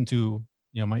and listen to,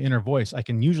 my inner voice, I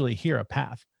can usually hear a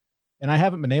path, and I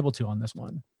haven't been able to on this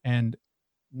one. And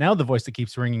now the voice that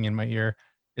keeps ringing in my ear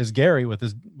is Gary with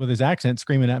his accent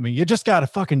screaming at me, "You just got to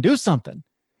fucking do something."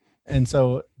 And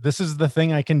so this is the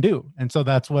thing I can do. And so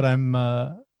that's what I'm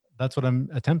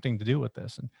attempting to do with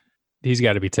this. And he's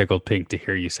got to be tickled pink to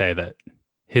hear you say that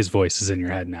his voice is in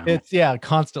your head now. It's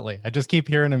constantly. I just keep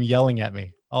hearing him yelling at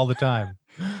me all the time.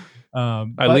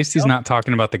 At least he's not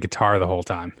talking about the guitar the whole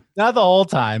time. Not the whole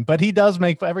time, but he does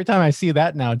make, every time I see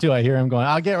that now too, I hear him going,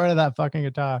 "I'll get rid of that fucking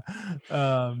guitar."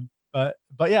 But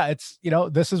yeah, it's,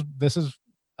 this is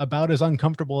about as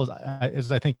uncomfortable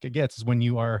as I think it gets, is when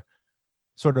you are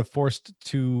sort of forced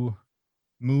to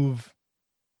move,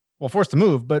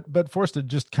 but forced to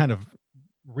just kind of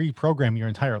reprogram your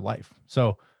entire life.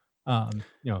 So,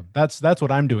 that's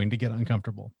what I'm doing to get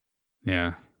uncomfortable.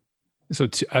 Yeah. So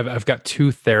I've got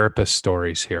two therapist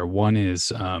stories here. One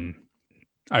is,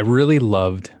 I really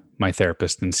loved my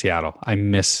therapist in Seattle. I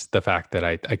miss the fact that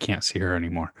I can't see her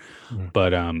anymore.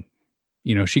 But,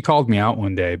 she called me out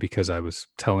one day because I was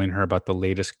telling her about the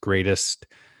latest, greatest,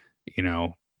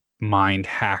 mind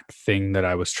hack thing that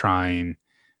I was trying.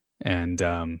 And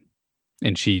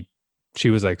she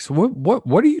was like, "So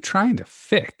what are you trying to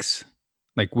fix?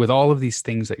 Like, with all of these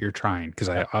things that you're trying?" Cause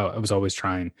I was always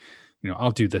trying, I'll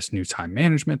do this new time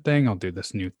management thing. I'll do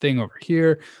this new thing over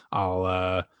here.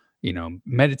 I'll,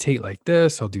 meditate like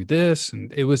this. I'll do this.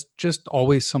 And it was just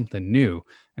always something new.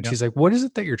 And she's like, "What is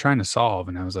it that you're trying to solve?"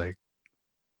 And I was like,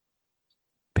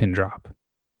 pin drop.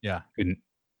 Yeah.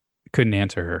 Couldn't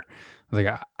answer her. I was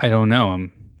like, I don't know.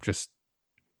 I'm just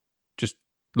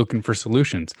looking for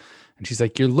solutions. And she's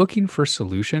like, "You're looking for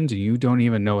solutions and you don't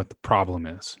even know what the problem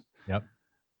is." Yep.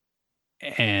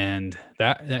 And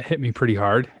that hit me pretty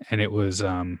hard. And it was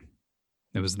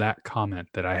that comment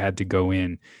that I had to go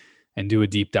in and do a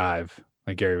deep dive,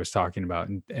 like Gary was talking about,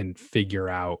 and figure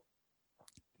out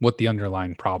what the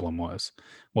underlying problem was.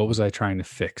 What was I trying to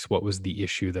fix? What was the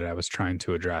issue that I was trying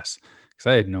to address? Because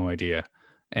I had no idea.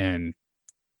 And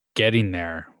getting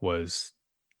there was,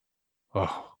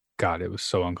 oh God, it was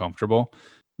so uncomfortable.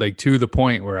 like to the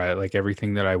point where I like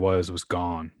everything that I was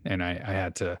gone, and I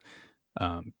had to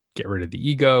get rid of the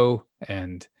ego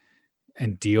and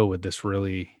deal with this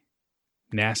really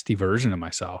nasty version of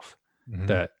myself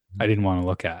that I didn't want to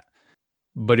look at.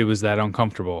 But it was that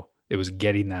uncomfortable. It was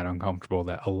getting that uncomfortable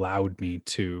that allowed me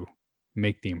to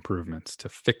make the improvements, to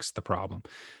fix the problem,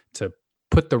 to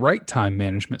put the right time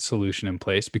management solution in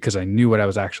place because I knew what I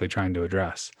was actually trying to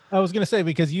address. I was going to say,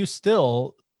 because you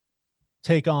still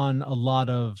take on a lot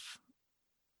of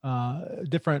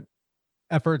different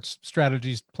efforts,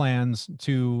 strategies, plans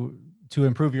to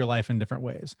improve your life in different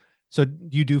ways. So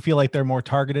you do feel like they're more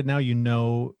targeted now. You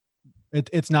know,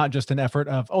 it's not just an effort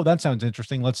of, oh, that sounds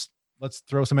interesting, let's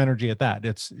throw some energy at that.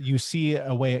 It's, you see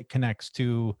a way it connects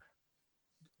to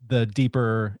the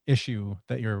deeper issue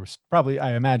that you're probably,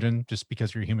 I imagine, just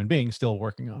because you're a human being, still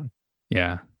working on.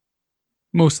 Yeah.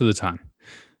 Most of the time.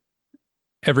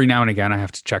 Every now and again, I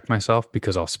have to check myself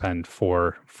because I'll spend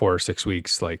 4 or 6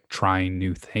 weeks like trying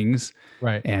new things.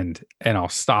 Right. And I'll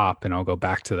stop and I'll go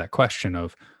back to that question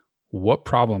of what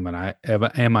problem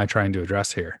am I trying to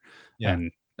address here? Yeah.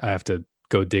 And I have to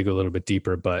go dig a little bit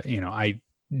deeper, but I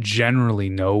generally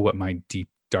know what my deep,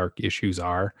 dark issues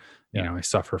are. Yeah. I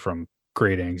suffer from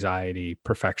great anxiety,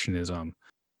 perfectionism.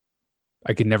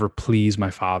 I could never please my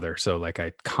father. So like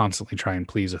I constantly try and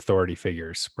please authority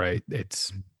figures, right?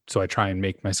 So I try and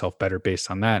make myself better based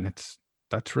on that. And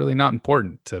that's really not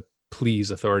important to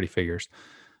please authority figures.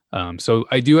 So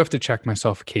I do have to check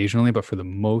myself occasionally, but for the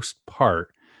most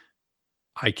part,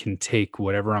 I can take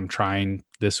whatever I'm trying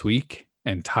this week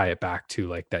and tie it back to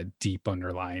like that deep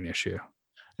underlying issue.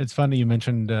 It's funny you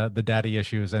mentioned the daddy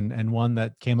issues, and one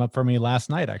that came up for me last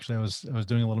night. Actually, I was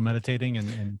doing a little meditating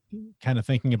and kind of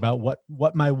thinking about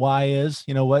what my why is.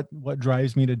 What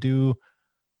drives me to do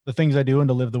the things I do and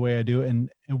to live the way I do.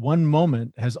 And one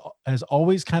moment has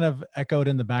always kind of echoed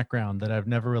in the background that I've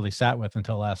never really sat with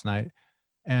until last night.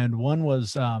 And one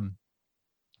was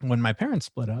when my parents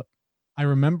split up. I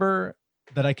remember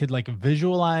that I could like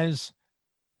visualize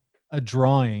a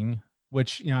drawing,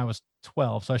 which I was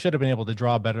 12, so I should have been able to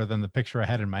draw better than the picture I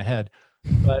had in my head.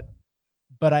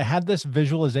 But I had this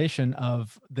visualization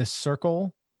of this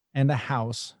circle and a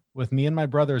house with me and my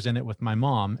brothers in it, with my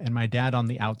mom and my dad on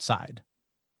the outside.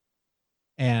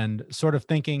 And sort of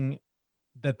thinking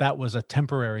that was a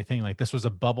temporary thing, like this was a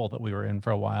bubble that we were in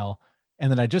for a while.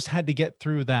 And then I just had to get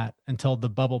through that until the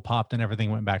bubble popped and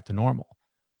everything went back to normal.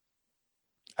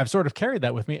 I've sort of carried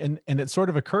that with me. And it sort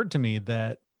of occurred to me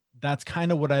that that's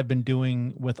kind of what I've been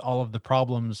doing with all of the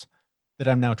problems that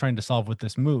I'm now trying to solve with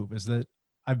this move, is that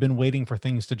I've been waiting for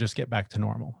things to just get back to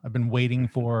normal. I've been waiting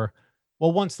for,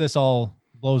 well, once this all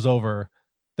blows over,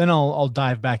 then I'll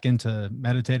dive back into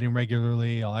meditating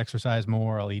regularly. I'll exercise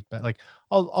more. I'll eat better. Like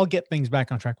I'll get things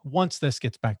back on track once this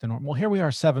gets back to normal. Well, here we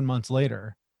are 7 months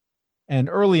later. And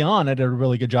early on, I did a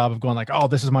really good job of going like, oh,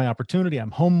 this is my opportunity.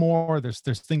 I'm home more. There's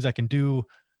things I can do.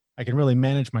 I can really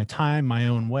manage my time my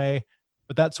own way.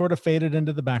 But that sort of faded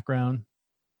into the background.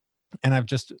 And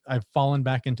I've fallen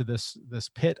back into this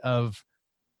pit of,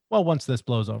 well, once this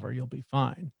blows over, you'll be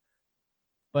fine.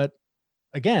 But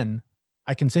again,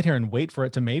 I can sit here and wait for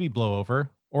it to maybe blow over,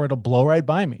 or it'll blow right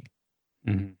by me.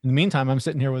 Mm-hmm. In the meantime, I'm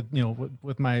sitting here with,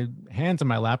 with my hands in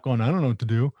my lap going, I don't know what to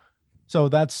do. So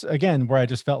that's, again, where I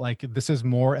just felt like this is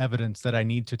more evidence that I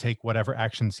need to take whatever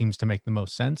action seems to make the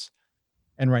most sense.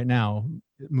 And right now,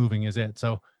 moving is it.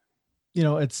 So,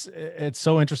 it's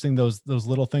so interesting, those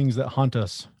little things that haunt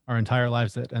us our entire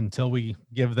lives, that until we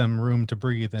give them room to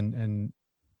breathe and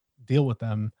deal with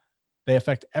them, they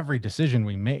affect every decision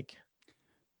we make.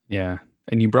 Yeah.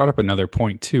 And you brought up another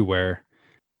point too, where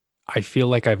I feel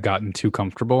like I've gotten too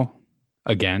comfortable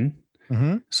again.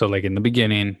 Mm-hmm. So like in the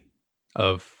beginning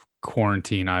of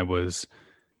quarantine, I'm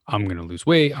going to lose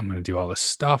weight. I'm going to do all this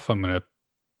stuff.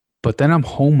 But then I'm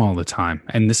home all the time.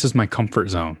 And this is my comfort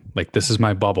zone. Like this is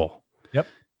my bubble. Yep.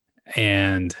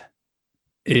 And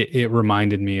it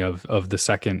reminded me of the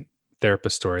second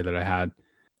therapist story that I had,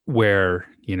 where,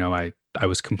 I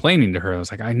was complaining to her. I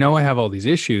was like, I know I have all these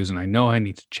issues and I know I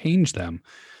need to change them.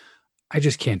 I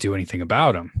just can't do anything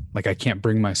about them. Like I can't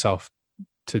bring myself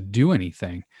to do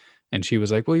anything. And she was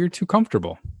like, well, you're too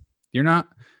comfortable. You're not,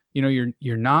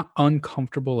 you're not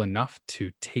uncomfortable enough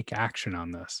to take action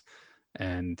on this.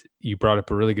 And you brought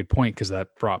up a really good point, because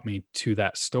that brought me to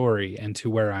that story and to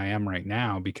where I am right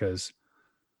now. Because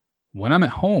when I'm at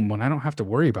home, when I don't have to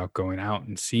worry about going out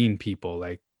and seeing people,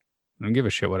 like I don't give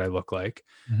a shit what I look like.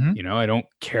 Mm-hmm. I don't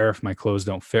care if my clothes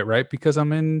don't fit right because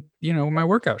I'm in, my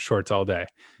workout shorts all day.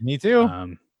 Me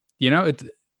too. It's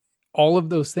all of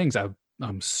those things.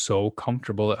 I'm so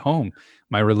comfortable at home.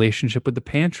 My relationship with the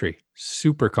pantry,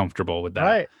 super comfortable with that.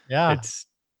 Right. Yeah.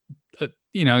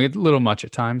 it's a little much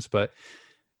at times, but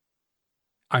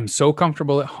I'm so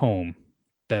comfortable at home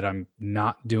that I'm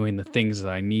not doing the things that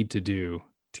I need to do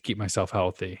to keep myself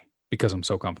healthy because I'm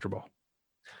so comfortable.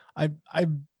 I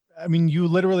mean, you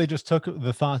literally just took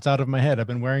the thoughts out of my head. I've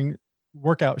been wearing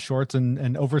workout shorts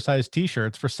and oversized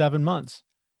t-shirts for 7 months.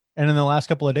 And in the last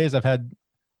couple of days, I've had,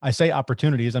 I say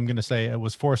opportunities, I'm going to say I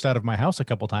was forced out of my house a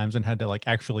couple times and had to like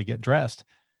actually get dressed.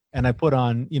 And I put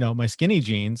on, my skinny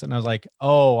jeans and I was like,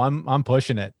 oh, I'm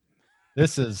pushing it.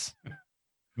 This is, I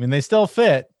mean, they still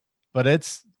fit, but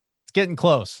it's getting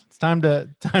close. It's time to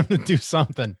do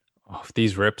something. Oh, if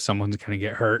these rip, someone's going to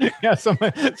get hurt. Yeah,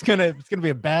 it's gonna be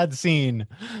a bad scene.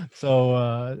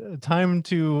 So time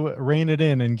to rein it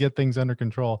in and get things under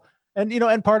control. And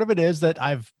and part of it is that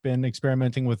I've been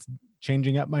experimenting with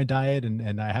changing up my diet,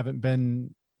 and I haven't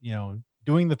been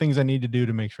doing the things I need to do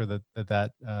to make sure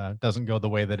that doesn't go the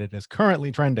way that it is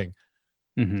currently trending.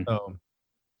 Mm-hmm. So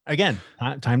again,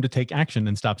 time to take action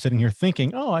and stop sitting here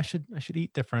thinking, oh, I should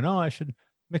eat different. Oh, I should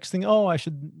mix things. Oh, I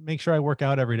should make sure I work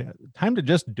out every day. Time to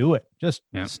just do it. Just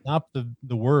stop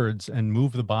the words and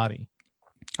move the body.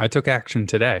 I took action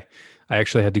today. I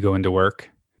actually had to go into work.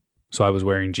 So I was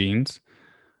wearing jeans.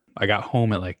 I got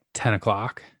home at like 10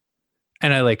 o'clock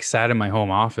and I like sat in my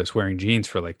home office wearing jeans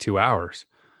for like 2 hours.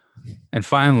 And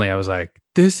finally I was like,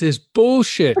 this is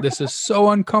bullshit. This is so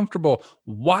uncomfortable.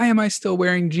 Why am I still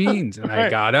wearing jeans? And I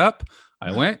got up,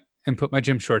 I went and put my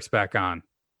gym shorts back on,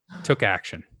 took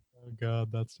action. Oh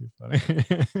God, that's too funny.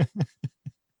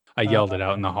 I yelled it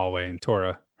out in the hallway and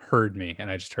Tora heard me and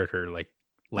I just heard her like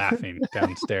laughing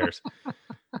downstairs.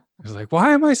 I was like,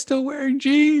 why am I still wearing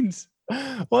jeans?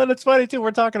 Well, and it's funny too.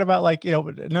 We're talking about like,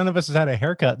 none of us has had a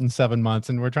haircut in 7 months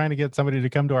and we're trying to get somebody to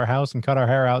come to our house and cut our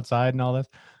hair outside and all this.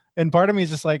 And part of me is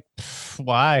just like,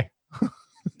 why?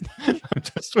 I'm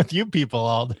just with you people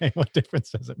all day. What difference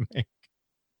does it make?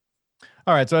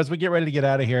 All right. So as we get ready to get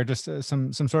out of here, just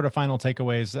some sort of final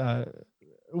takeaways.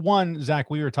 One, Zach,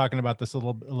 we were talking about this a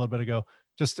little bit ago,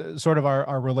 just sort of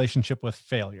our relationship with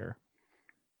failure.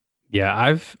 Yeah,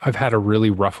 I've had a really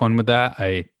rough one with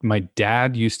that. My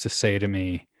dad used to say to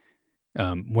me,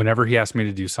 whenever he asked me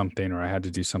to do something or I had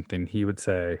to do something, he would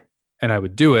say, and I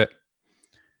would do it,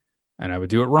 and I would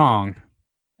do it wrong,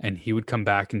 and he would come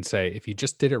back and say, if you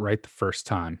just did it right the first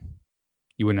time,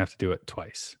 you wouldn't have to do it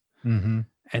twice. Mm-hmm.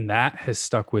 And that has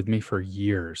stuck with me for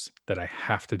years, that I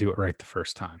have to do it right the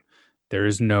first time.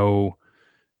 There's no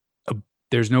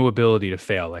ability to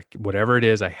fail. Like whatever it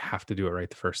is, I have to do it right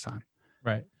the first time.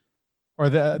 Right. Or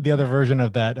the other version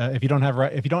of that, if you don't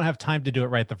have time to do it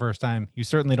right the first time, you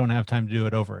certainly don't have time to do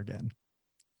it over again.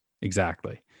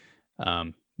 Exactly.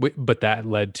 But that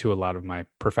led to a lot of my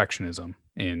perfectionism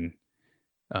and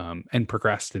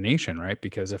procrastination, right?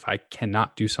 Because if I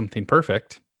cannot do something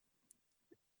perfect,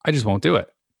 I just won't do it.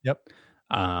 Yep.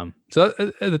 So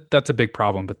that's a big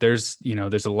problem. But there's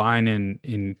a line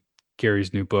in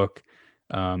Gary's new book,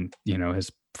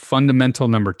 his fundamental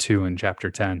number 2 in chapter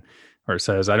 10, where it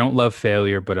says, I don't love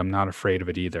failure, but I'm not afraid of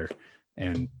it either.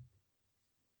 And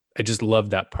I just love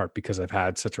that part because I've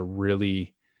had such a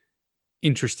really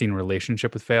interesting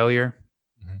relationship with failure.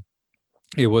 Mm-hmm.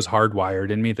 It was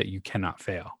hardwired in me that you cannot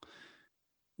fail.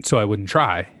 So I wouldn't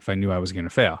try if I knew I was going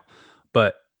to fail.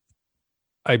 But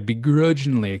I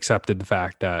begrudgingly accepted the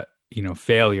fact that,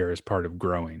 failure is part of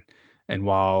growing. And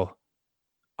while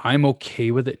I'm okay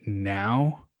with it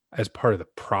now as part of the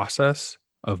process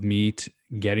of me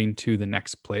getting to the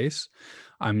next place,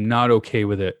 I'm not okay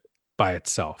with it by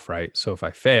itself, right? So if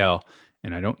I fail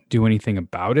and I don't do anything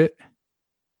about it,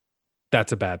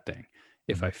 that's a bad thing.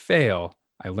 If I fail,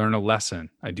 I learn a lesson,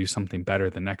 I do something better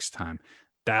the next time,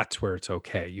 that's where it's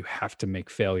okay. You have to make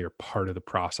failure part of the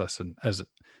process, and as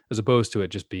opposed to it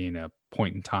just being a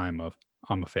point in time of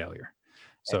I'm a failure.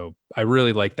 So I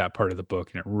really like that part of the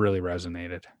book and it really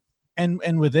resonated.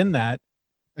 And within that,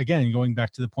 again, going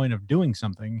back to the point of doing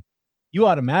something, you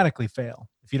automatically fail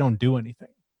if you don't do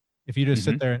anything. If you just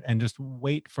sit there and just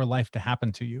wait for life to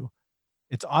happen to you,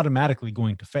 it's automatically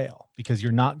going to fail because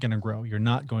you're not going to grow. You're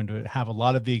not going to have a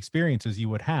lot of the experiences you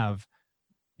would have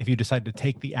if you decide to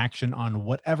take the action on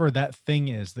whatever that thing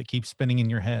is that keeps spinning in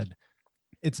your head.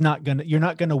 You're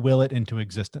not going to will it into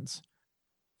existence.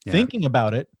 Yeah. Thinking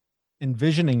about it,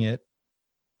 envisioning it,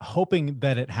 hoping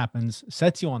that it happens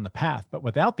sets you on the path, but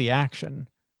without the action,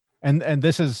 and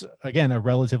this is again a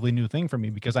relatively new thing for me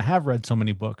because I have read so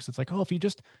many books. It's like, oh, if you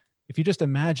just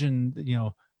imagine,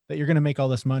 that you're going to make all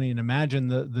this money and imagine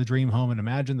the dream home and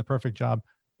imagine the perfect job,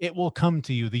 it will come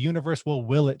to you. The universe will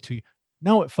will it to you.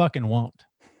 No, it fucking won't.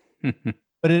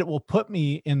 But it will put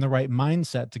me in the right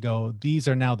mindset to go, these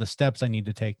are now the steps I need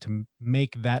to take to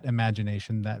make that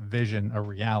imagination, that vision a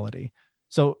reality.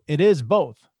 So it is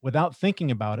both. Without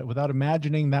thinking about it, without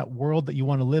imagining that world that you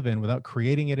want to live in, without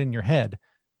creating it in your head,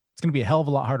 it's going to be a hell of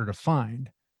a lot harder to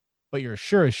find. But you're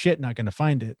sure as shit not going to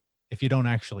find it if you don't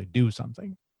actually do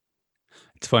something.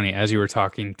 It's funny, as you were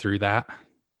talking through that,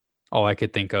 all I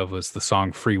could think of was the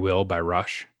song Free Will by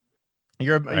Rush.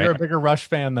 You're a bigger Rush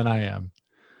fan than I am.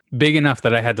 Big enough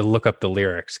that I had to look up the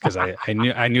lyrics because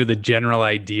I knew the general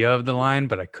idea of the line,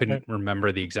 but I couldn't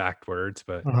remember the exact words.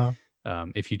 But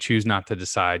if you choose not to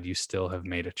decide, you still have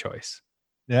made a choice.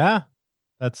 Yeah,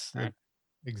 that's right.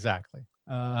 Exactly.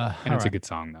 And it's a good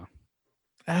song, though.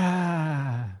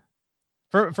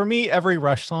 For me, every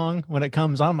Rush song, when it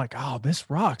comes on, I'm like, oh, this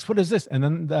rocks. What is this? And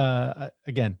then,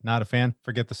 again, not a fan.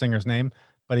 Forget the singer's name.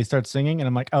 But he starts singing, and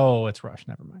I'm like, oh, it's Rush.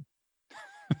 Never mind.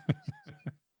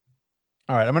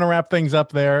 All right, I'm going to wrap things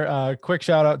up there. Quick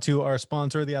shout out to our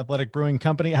sponsor, the Athletic Brewing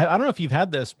Company. I don't know if you've had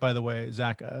this, by the way,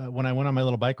 Zach. When I went on my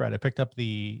little bike ride, I picked up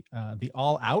the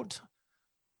All Out.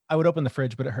 I would open the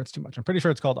fridge, but it hurts too much. I'm pretty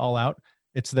sure it's called All Out.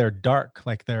 It's their dark,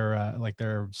 like their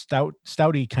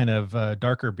stouty kind of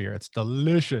darker beer. It's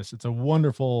delicious. It's a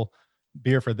wonderful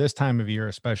beer for this time of year,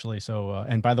 especially. So,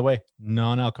 and by the way,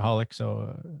 non-alcoholic.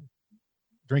 So,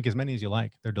 drink as many as you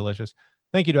like. They're delicious.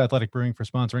 Thank you to Athletic Brewing for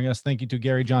sponsoring us. Thank you to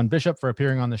Gary John Bishop for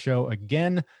appearing on the show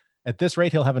again. At this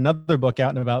rate, he'll have another book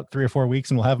out in about 3 or 4 weeks,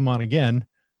 and we'll have him on again.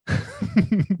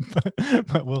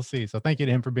 but we'll see. So, thank you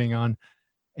to him for being on.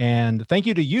 And thank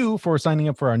you to you for signing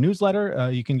up for our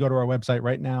newsletter. You can go to our website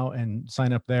right now and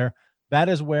sign up there. That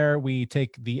is where we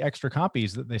take the extra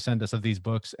copies that they send us of these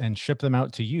books and ship them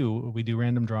out to you. We do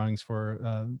random drawings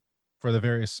for the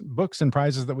various books and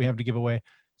prizes that we have to give away.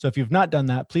 So if you've not done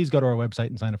that, please go to our website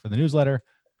and sign up for the newsletter.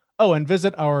 Oh, and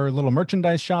visit our little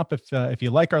merchandise shop. If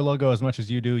you like our logo as much as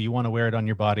you do, you want to wear it on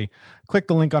your body, click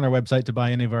the link on our website to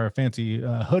buy any of our fancy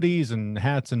hoodies and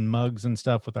hats and mugs and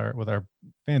stuff with our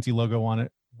fancy logo on it.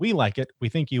 We like it. We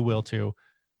think you will too.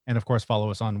 And of course,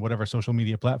 follow us on whatever social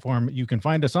media platform you can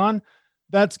find us on.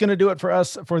 That's going to do it for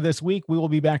us for this week. We will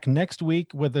be back next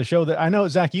week with a show that I know,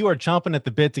 Zach, you are chomping at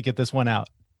the bit to get this one out.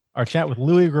 Our chat with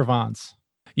Louis Gravance.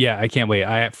 Yeah, I can't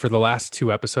wait. For the last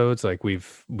 2 episodes, like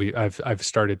I've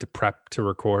started to prep to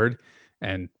record,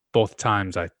 and both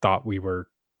times I thought we were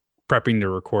prepping to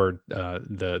record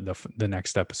the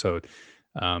next episode.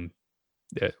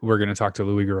 We're going to talk to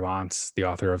Louis Gravance, the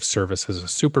author of Service as a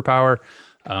Superpower.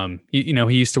 He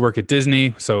used to work at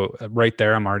Disney, so right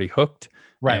there I'm already hooked.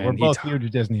 Right, we're both huge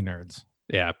Disney nerds.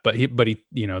 Yeah, but he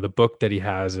the book that he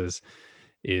has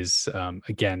is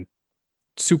again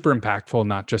super impactful,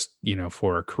 not just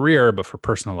for a career but for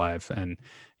personal life. And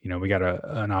we got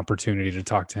an opportunity to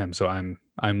talk to him, so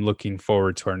I'm looking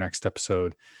forward to our next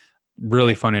episode.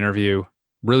 Really fun interview.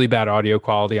 Really bad audio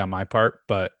quality on my part,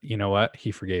 but you know what? He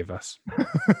forgave us.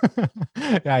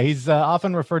 Yeah, he's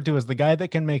often referred to as the guy that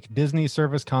can make Disney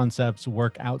service concepts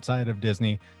work outside of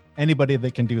Disney. Anybody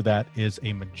that can do that is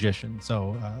a magician.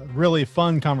 So really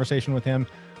fun conversation with him.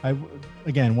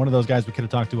 Again, one of those guys we could have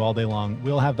talked to all day long.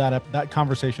 We'll have that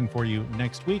conversation for you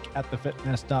next week at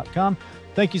thefitness.com.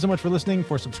 Thank you so much for listening,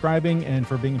 for subscribing, and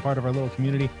for being a part of our little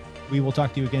community. We will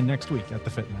talk to you again next week at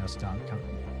thefitness.com.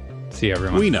 See you,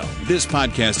 everyone. We know this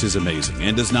podcast is amazing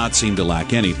and does not seem to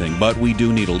lack anything, but we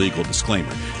do need a legal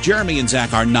disclaimer. Jeremy and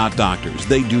Zach are not doctors.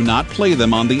 They do not play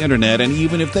them on the internet, and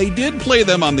even if they did play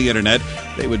them on the internet,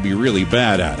 they would be really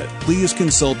bad at it. Please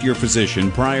consult your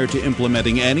physician prior to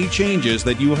implementing any changes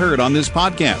that you heard on this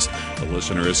podcast. The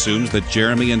listener assumes that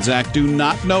Jeremy and Zach do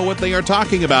not know what they are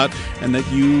talking about, and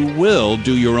that you will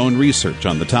do your own research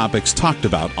on the topics talked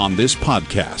about on this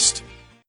podcast.